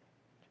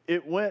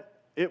 It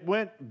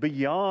went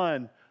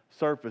beyond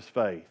surface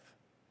faith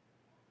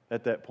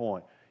at that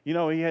point. You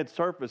know, he had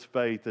surface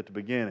faith at the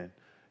beginning.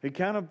 He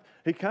kind of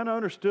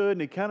understood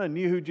and he kind of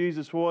knew who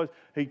Jesus was.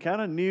 He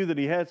kind of knew that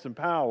he had some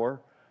power.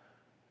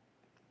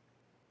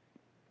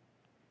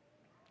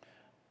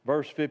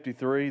 Verse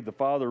 53, the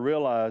father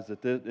realized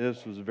that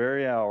this was the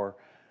very hour.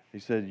 He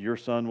said, your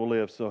son will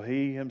live. So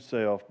he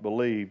himself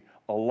believed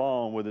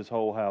along with his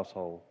whole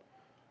household.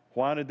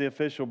 Why did the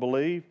official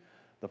believe?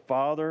 The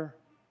father,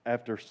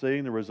 after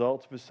seeing the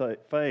results of his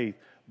faith,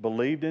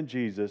 believed in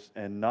Jesus,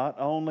 and not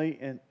only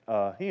in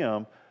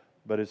him,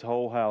 but his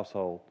whole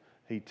household.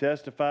 He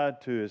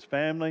testified to his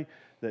family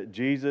that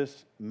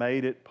Jesus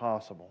made it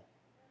possible.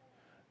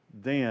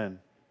 Then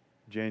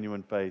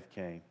genuine faith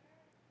came.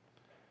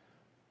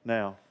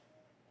 Now,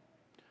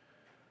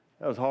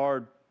 that was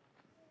hard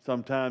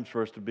sometimes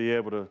for us to be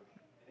able to,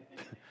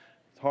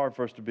 it's hard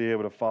for us to be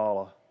able to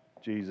follow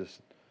Jesus,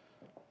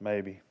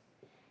 maybe.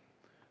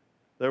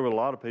 There were a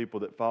lot of people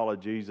that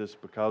followed Jesus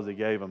because he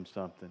gave them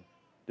something.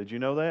 Did you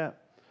know that?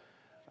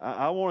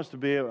 I want us to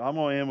be able, I'm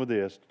going to end with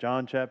this.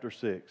 John chapter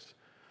 6.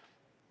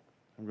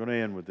 I'm going to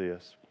end with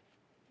this.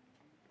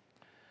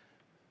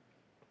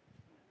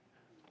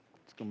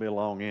 It's going to be a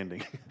long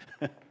ending.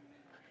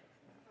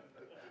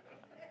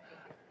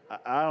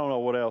 I don't know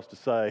what else to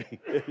say.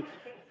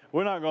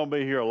 We're not going to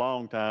be here a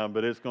long time,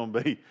 but it's going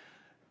to be,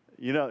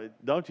 you know,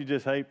 don't you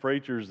just hate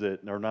preachers that,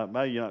 or not,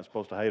 maybe you're not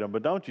supposed to hate them,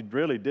 but don't you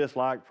really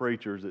dislike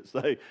preachers that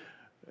say,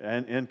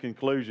 and in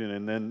conclusion,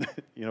 and then,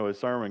 you know, his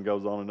sermon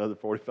goes on another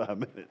 45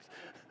 minutes.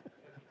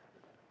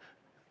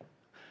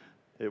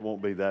 It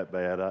won't be that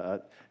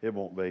bad. It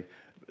won't be.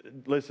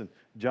 Listen,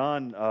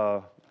 John,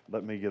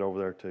 let me get over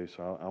there too.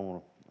 So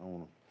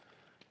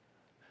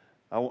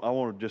I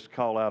want to just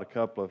call out a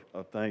couple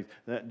of things.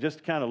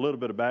 Just kind of a little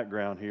bit of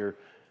background here.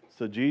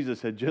 So Jesus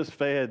had just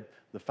fed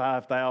the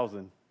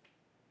 5,000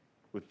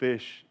 with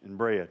fish and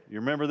bread.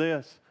 You remember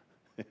this?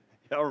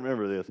 Y'all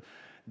remember this?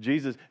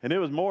 Jesus, and it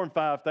was more than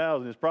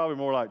 5,000. It's probably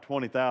more like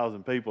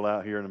 20,000 people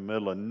out here in the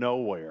middle of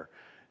nowhere.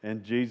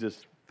 And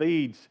Jesus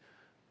feeds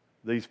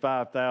these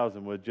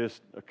 5,000 with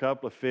just a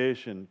couple of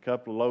fish and a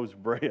couple of loaves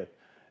of bread.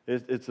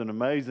 It's an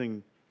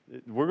amazing,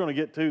 we're going to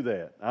get to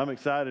that. I'm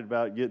excited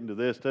about getting to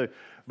this too.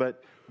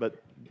 But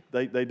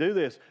they do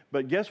this.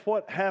 But guess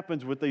what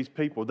happens with these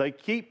people? They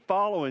keep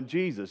following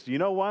Jesus. You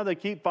know why they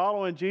keep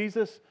following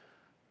Jesus?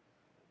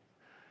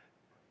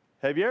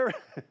 Have you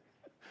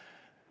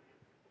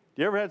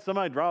ever had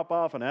somebody drop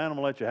off an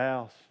animal at your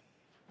house?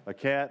 A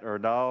cat or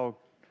a dog?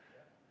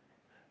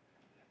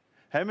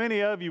 How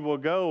many of you will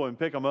go and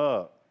pick them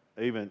up?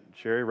 Even,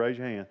 Sherry, raise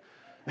your hand.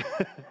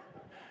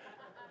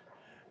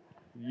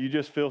 You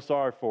just feel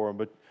sorry for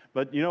them.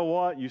 But you know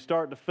what? You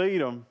start to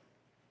feed them,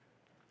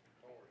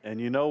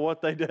 and you know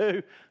what they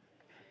do?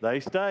 They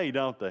stay,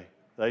 don't they?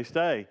 They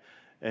stay.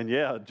 And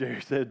yeah,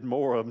 Jerry said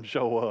more of them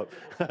show up.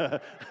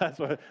 That's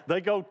what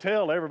they go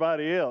tell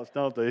everybody else,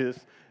 don't they?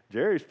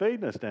 Jerry's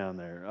feeding us down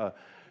there.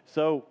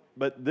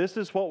 But this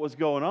is what was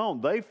going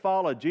on. They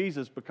followed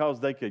Jesus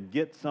because they could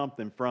get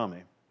something from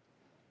him.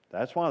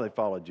 That's why they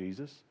followed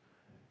Jesus.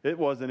 It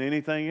wasn't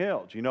anything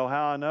else. You know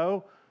how I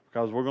know?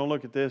 Because we're going to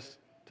look at this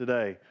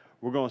today.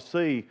 We're going to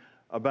see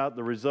about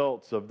the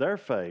results of their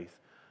faith.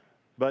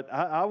 But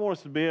I want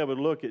us to be able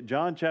to look at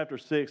John chapter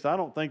 6. I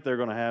don't think they're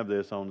going to have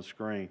this on the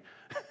screen.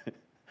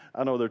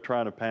 I know they're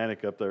trying to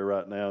panic up there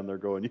right now, and they're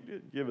going,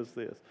 give us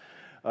this.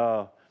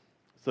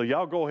 So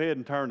y'all go ahead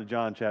and turn to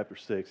John chapter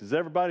 6. Is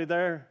everybody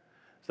there?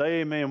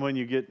 Say amen when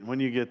you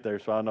get there,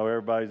 so I know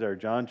everybody's there.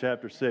 John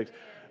chapter 6.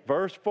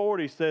 Verse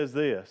 40 says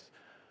this: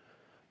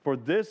 "For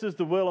this is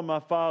the will of my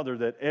Father,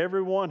 that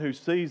everyone who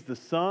sees the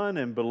Son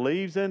and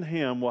believes in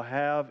him will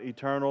have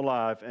eternal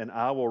life, and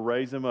I will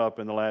raise him up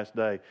in the last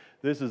day."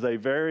 This is a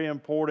very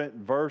important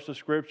verse of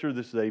Scripture.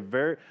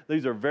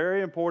 These are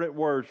very important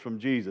words from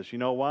Jesus. You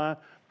know why?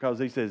 Because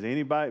he says,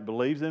 anybody that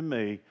believes in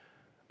me,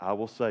 I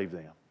will save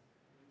them.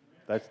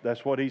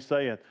 That's what he's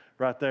saying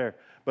right there.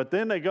 But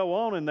then they go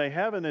on and they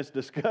having this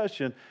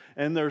discussion,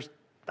 and there's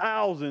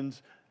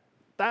thousands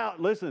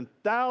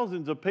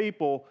of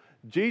people.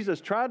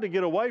 Jesus tried to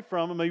get away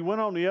from them. He went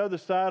on the other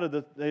side of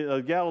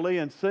the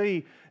Galilean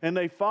Sea, and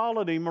they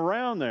followed him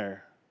around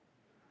there.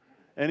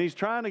 And he's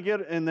trying to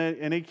get,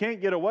 and he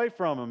can't get away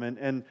from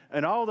them.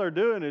 And all they're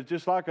doing is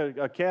just like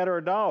a cat or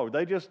a dog.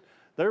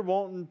 They're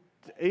wanting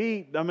to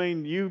eat. I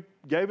mean, you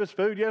gave us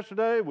food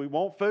yesterday. We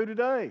want food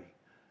today.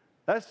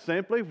 That's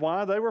simply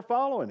why they were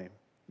following him.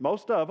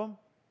 Most of them.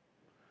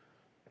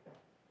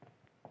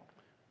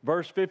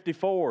 Verse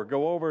 54,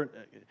 go over.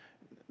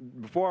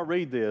 Before I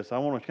read this, I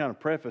want to kind of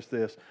preface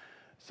this.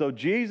 So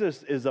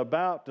Jesus is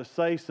about to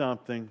say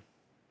something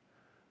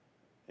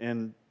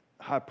in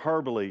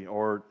hyperbole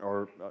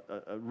or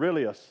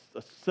really a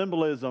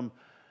symbolism,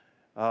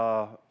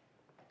 and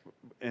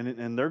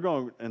they're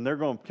going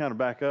to kind of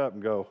back up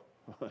and go,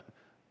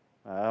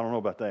 I don't know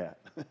about that.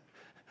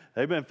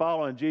 They've been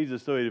following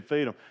Jesus so he'd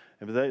feed them.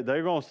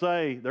 They're going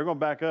to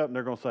back up and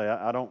they're going to say,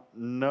 I don't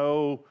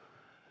know.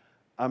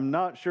 I'm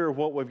not sure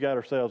what we've got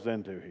ourselves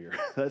into here.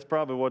 That's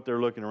probably what they're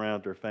looking around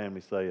at their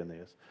family saying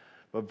this.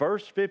 But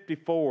verse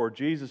 54,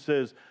 Jesus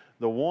says,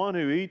 "The one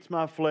who eats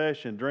my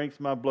flesh and drinks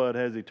my blood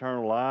has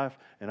eternal life,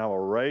 and I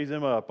will raise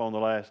him up on the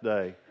last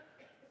day."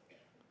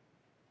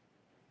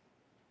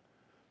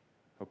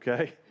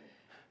 Okay?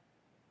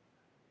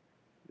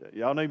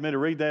 Y'all need me to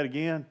read that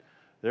again?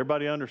 Does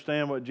everybody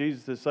understand what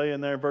Jesus is saying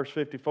there in verse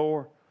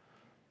 54?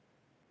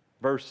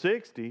 Verse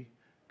 60,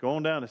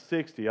 going down to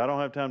 60, I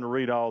don't have time to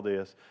read all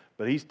this,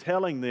 but he's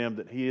telling them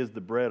that he is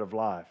the bread of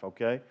life,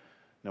 okay?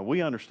 Now,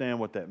 we understand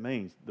what that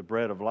means, the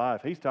bread of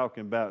life. He's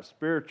talking about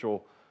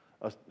spiritual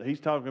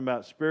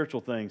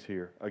things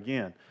here,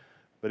 again.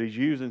 But he's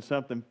using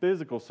something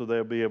physical so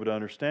they'll be able to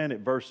understand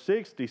it. Verse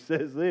 60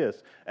 says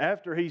this,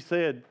 after he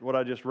said what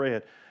I just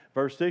read.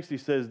 Verse 60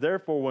 says,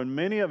 "Therefore, when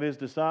many of his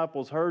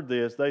disciples heard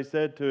this, they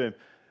said to him,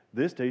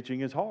 'This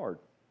teaching is hard.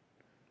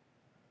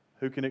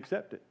 Who can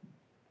accept it?'"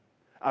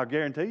 I'll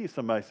guarantee you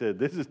somebody said,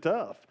 "This is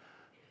tough."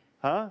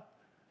 Huh?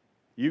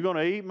 You're going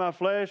to eat my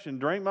flesh and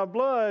drink my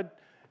blood,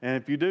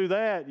 and if you do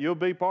that, you'll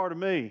be part of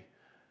me.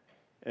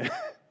 And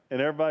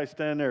everybody's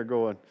standing there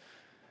going,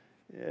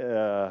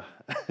 yeah.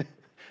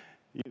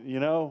 You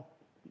know,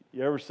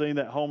 you ever seen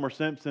that Homer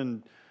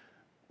Simpson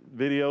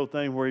video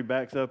thing where he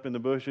backs up in the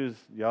bushes?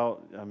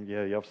 Y'all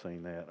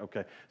seen that.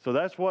 Okay. So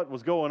that's what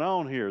was going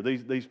on here.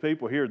 These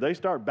people here, they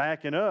start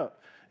backing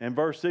up. And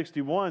verse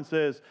 61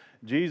 says,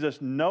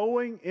 Jesus,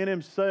 knowing in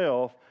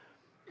himself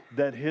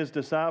that his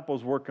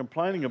disciples were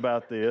complaining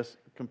about this,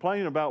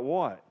 complaining about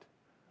what?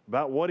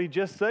 About what he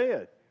just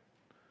said.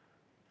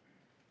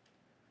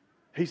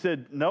 He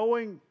said,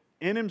 knowing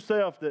in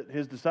himself that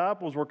his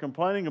disciples were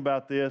complaining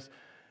about this,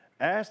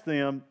 asked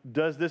them,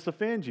 "Does this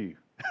offend you?"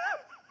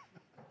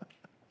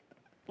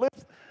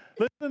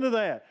 Listen to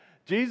that.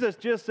 Jesus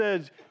just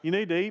says, "You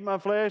need to eat my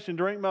flesh and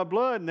drink my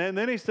blood." And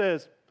then he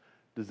says,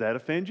 "Does that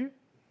offend you?"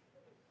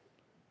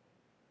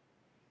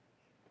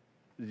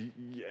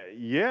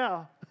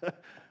 Yeah,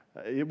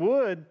 it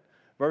would.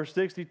 Verse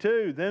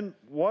 62, "Then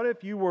what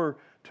if you were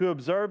to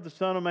observe the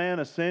Son of Man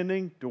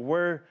ascending to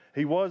where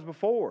he was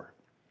before?"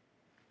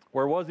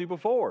 Where was he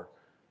before?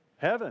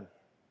 Heaven.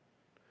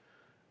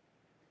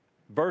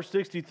 Verse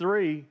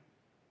 63,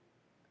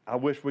 I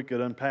wish we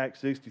could unpack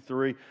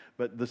 63,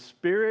 but the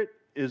Spirit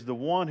is the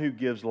one who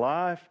gives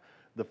life.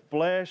 The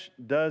flesh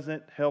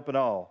doesn't help at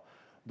all.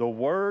 The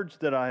words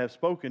that I have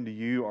spoken to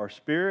you are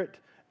spirit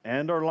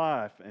and are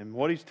life. And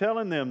what he's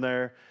telling them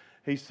there,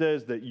 he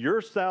says that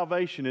your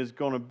salvation is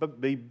going to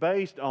be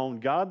based on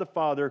God the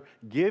Father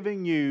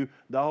giving you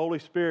the Holy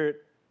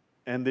Spirit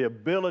and the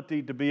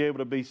ability to be able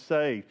to be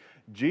saved.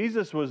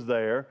 Jesus was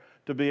there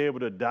to be able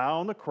to die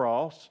on the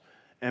cross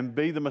and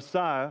be the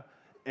Messiah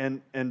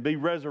and be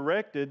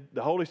resurrected.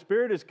 The Holy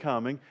Spirit is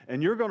coming,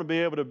 and you're going to be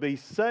able to be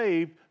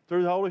saved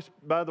through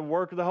by the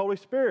work of the Holy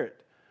Spirit.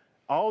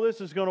 All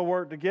this is going to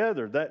work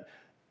together. That,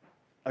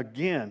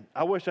 again,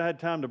 I wish I had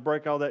time to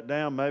break all that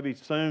down maybe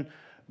soon,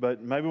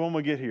 but maybe when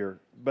we get here.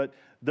 But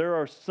there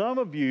are some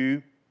of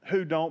you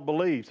who don't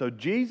believe. So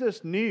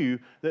Jesus knew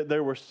that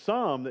there were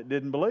some that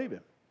didn't believe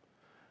him.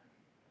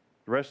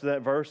 The rest of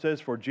that verse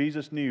says, for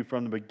Jesus knew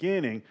from the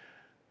beginning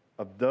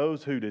of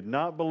those who did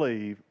not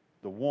believe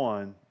the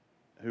one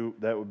who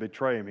that would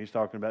betray him. He's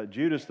talking about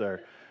Judas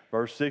there.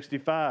 Verse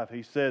 65,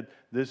 he said,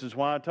 this is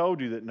why I told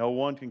you that no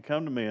one can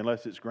come to me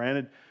unless it's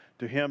granted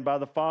to him by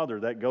the Father.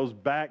 That goes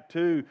back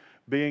to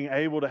being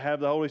able to have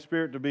the Holy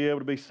Spirit to be able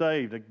to be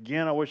saved.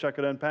 Again, I wish I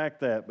could unpack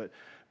that. But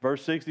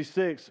verse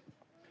 66,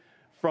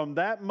 from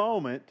that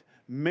moment,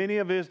 many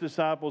of his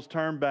disciples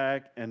turned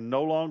back and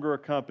no longer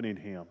accompanied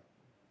him.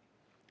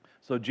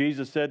 So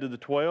Jesus said to the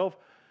 12,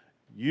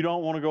 you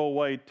don't want to go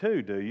away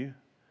too, do you?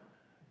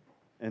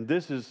 And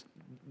this is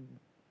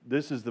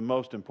the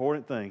most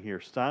important thing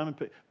here.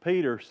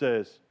 Peter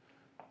says,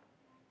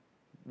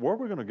 where are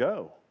we going to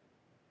go?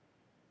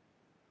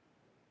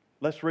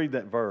 Let's read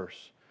that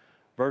verse.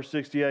 Verse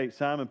 68,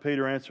 Simon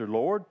Peter answered,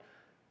 Lord,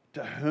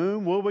 to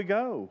whom will we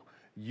go?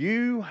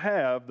 You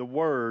have the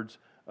words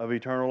of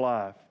eternal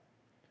life.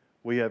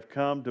 We have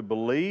come to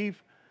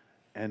believe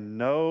and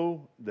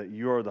know that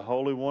you are the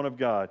Holy One of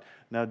God.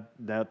 Now,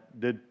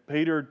 did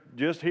Peter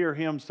just hear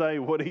him say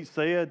what he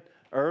said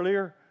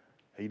earlier?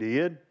 He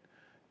did.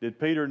 Did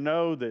Peter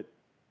know that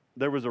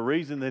there was a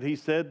reason that he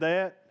said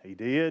that? He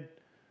did.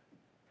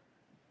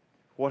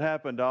 What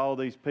happened to all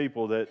these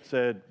people that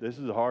said, this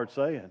is a hard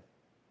saying?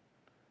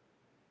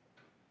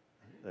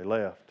 They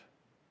left.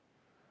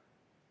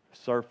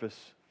 Surface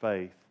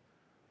faith.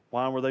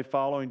 Why were they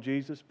following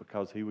Jesus?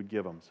 Because he would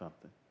give them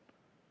something.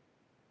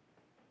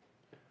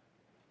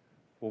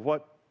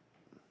 Well,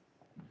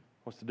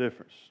 what's the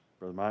difference,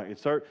 Brother Mike?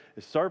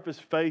 It's surface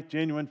faith,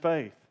 genuine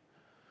faith.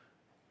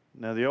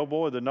 Now, the old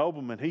boy, the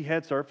nobleman, he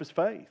had surface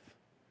faith.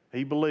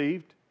 He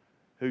believed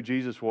who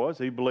Jesus was.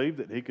 He believed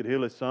that he could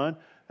heal his son.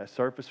 That's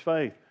surface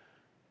faith.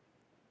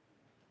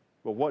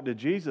 But what did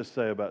Jesus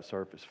say about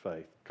surface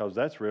faith? Because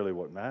that's really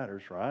what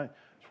matters, right?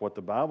 It's what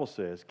the Bible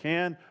says.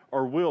 Can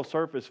or will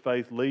surface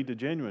faith lead to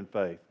genuine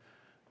faith?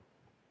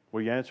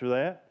 Will you answer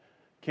that?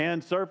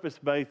 Can surface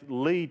faith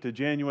lead to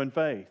genuine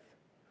faith?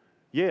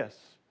 Yes,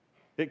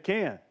 it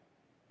can.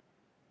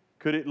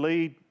 Could it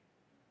lead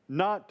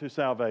not to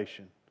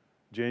salvation,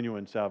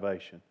 genuine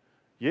salvation?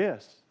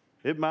 Yes,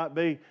 it might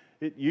be.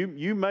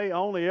 You may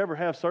only ever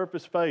have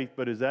surface faith,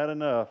 but is that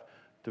enough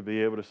to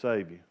be able to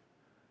save you?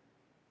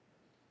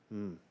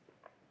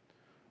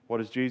 What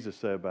does Jesus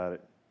say about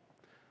it?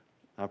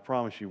 I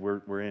promise you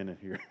we're in it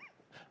here.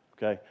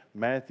 Okay,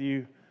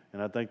 Matthew,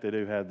 and I think they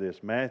do have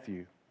this,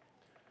 Matthew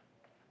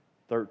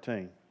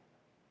 13,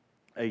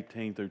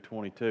 18 through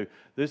 22.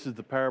 This is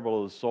the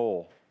parable of the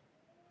soil.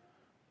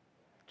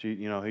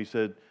 He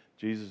said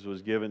Jesus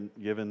was given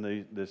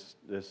this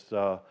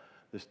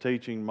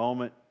teaching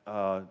moment,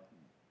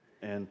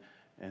 and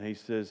he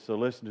says, so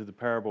listen to the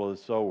parable of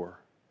the sower,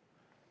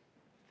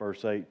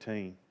 verse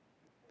 18.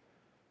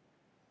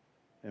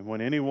 And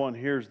when anyone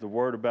hears the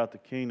word about the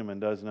kingdom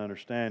and doesn't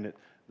understand it,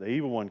 the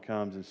evil one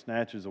comes and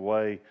snatches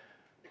away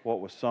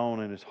what was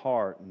sown in his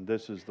heart. And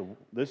this is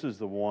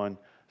the one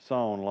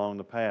sown along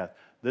the path.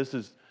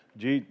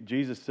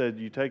 Jesus said,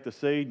 you take the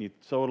seed and you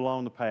sow it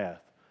along the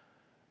path.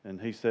 And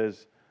he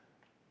says,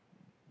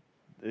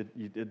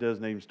 it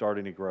doesn't even start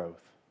any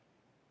growth.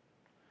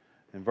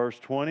 In verse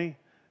 20,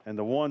 and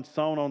the one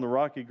sown on the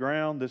rocky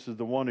ground, this is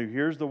the one who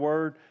hears the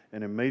word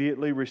and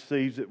immediately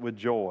receives it with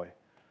joy.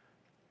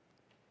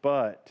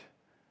 But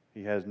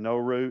he has no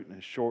root and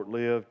is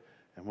short-lived,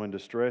 and when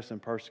distress and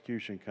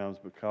persecution comes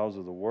because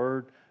of the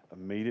word,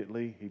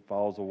 immediately he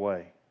falls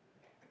away.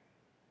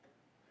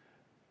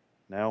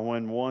 Now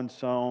when one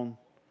sown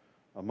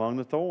among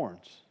the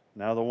thorns,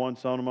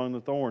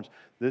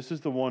 this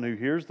is the one who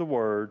hears the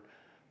word,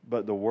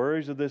 but the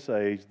worries of this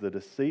age, the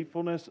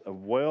deceitfulness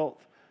of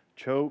wealth,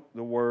 choke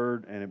the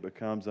word, and it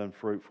becomes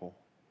unfruitful.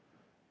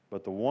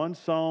 But the one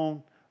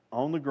sown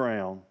on the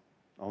ground,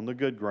 on the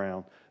good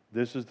ground,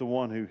 this is the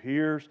one who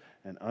hears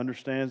and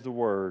understands the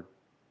word.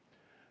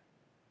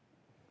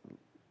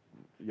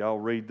 Y'all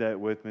read that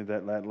with me,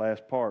 that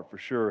last part for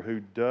sure.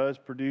 Who does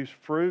produce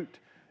fruit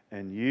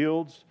and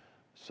yields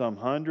some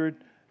 100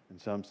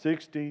 and some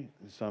 60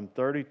 and some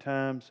 30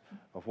 times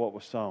of what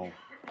was sown.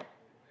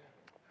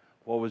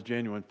 What was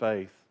genuine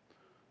faith?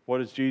 What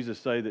does Jesus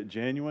say that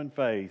genuine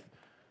faith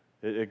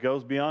It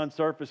goes beyond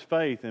surface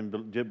faith and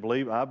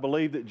I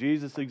believe that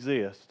Jesus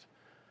exists.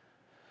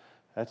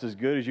 That's as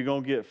good as you're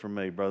going to get from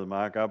me, Brother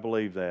Mike. I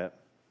believe that.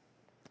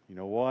 You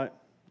know what?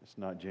 It's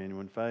not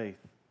genuine faith.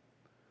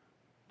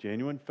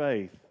 Genuine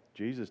faith,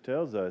 Jesus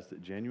tells us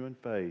that genuine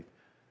faith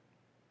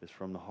is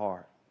from the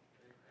heart.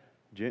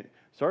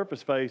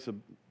 Surface faith,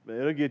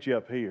 it'll get you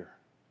up here.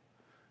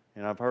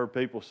 And I've heard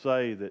people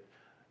say that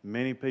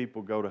many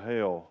people go to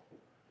hell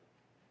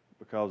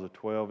because of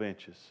 12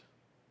 inches.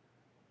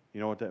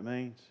 You know what that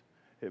means?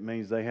 It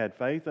means they had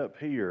faith up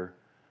here,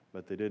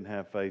 but they didn't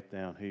have faith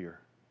down here.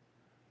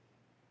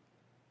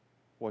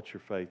 What's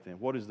your faith in?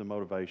 What is the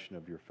motivation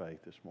of your faith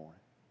this morning?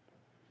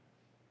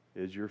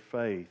 Is your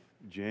faith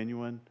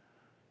genuine,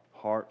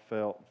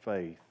 heartfelt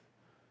faith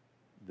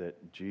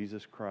that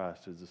Jesus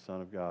Christ is the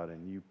Son of God,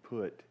 and you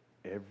put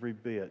every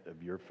bit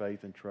of your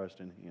faith and trust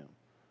in Him?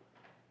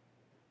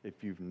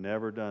 If you've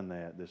never done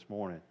that this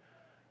morning,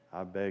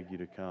 I beg you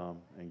to come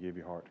and give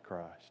your heart to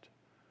Christ.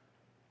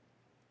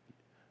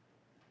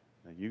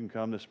 Now, you can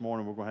come this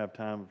morning. We're going to have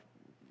time,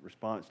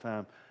 response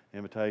time,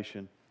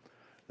 invitation.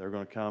 They're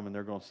going to come and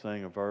they're going to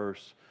sing a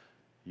verse.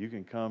 You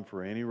can come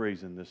for any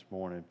reason this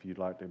morning if you'd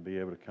like to be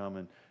able to come.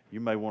 And you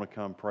may want to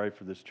come pray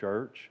for this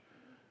church.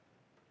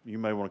 You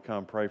may want to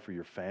come pray for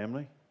your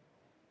family.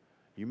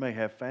 You may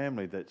have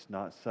family that's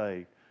not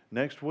saved.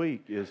 Next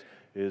week is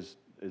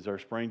our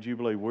Spring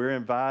Jubilee. We're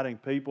inviting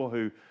people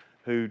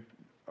who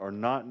are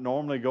not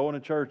normally going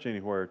to church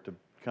anywhere to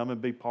come and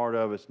be part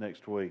of us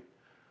next week.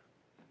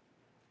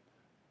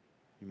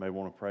 You may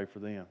want to pray for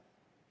them.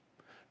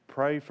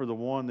 Pray for the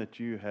one that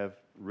you have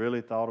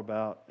really thought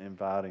about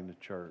inviting to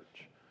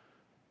church.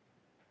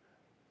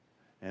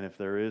 And if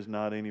there is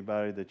not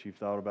anybody that you've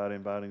thought about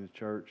inviting to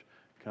church,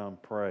 come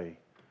pray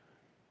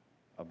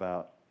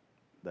about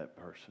that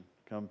person.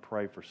 Come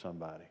pray for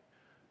somebody.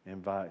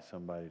 Invite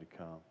somebody to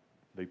come.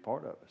 Be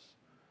part of us.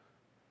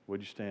 Would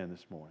you stand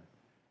this morning?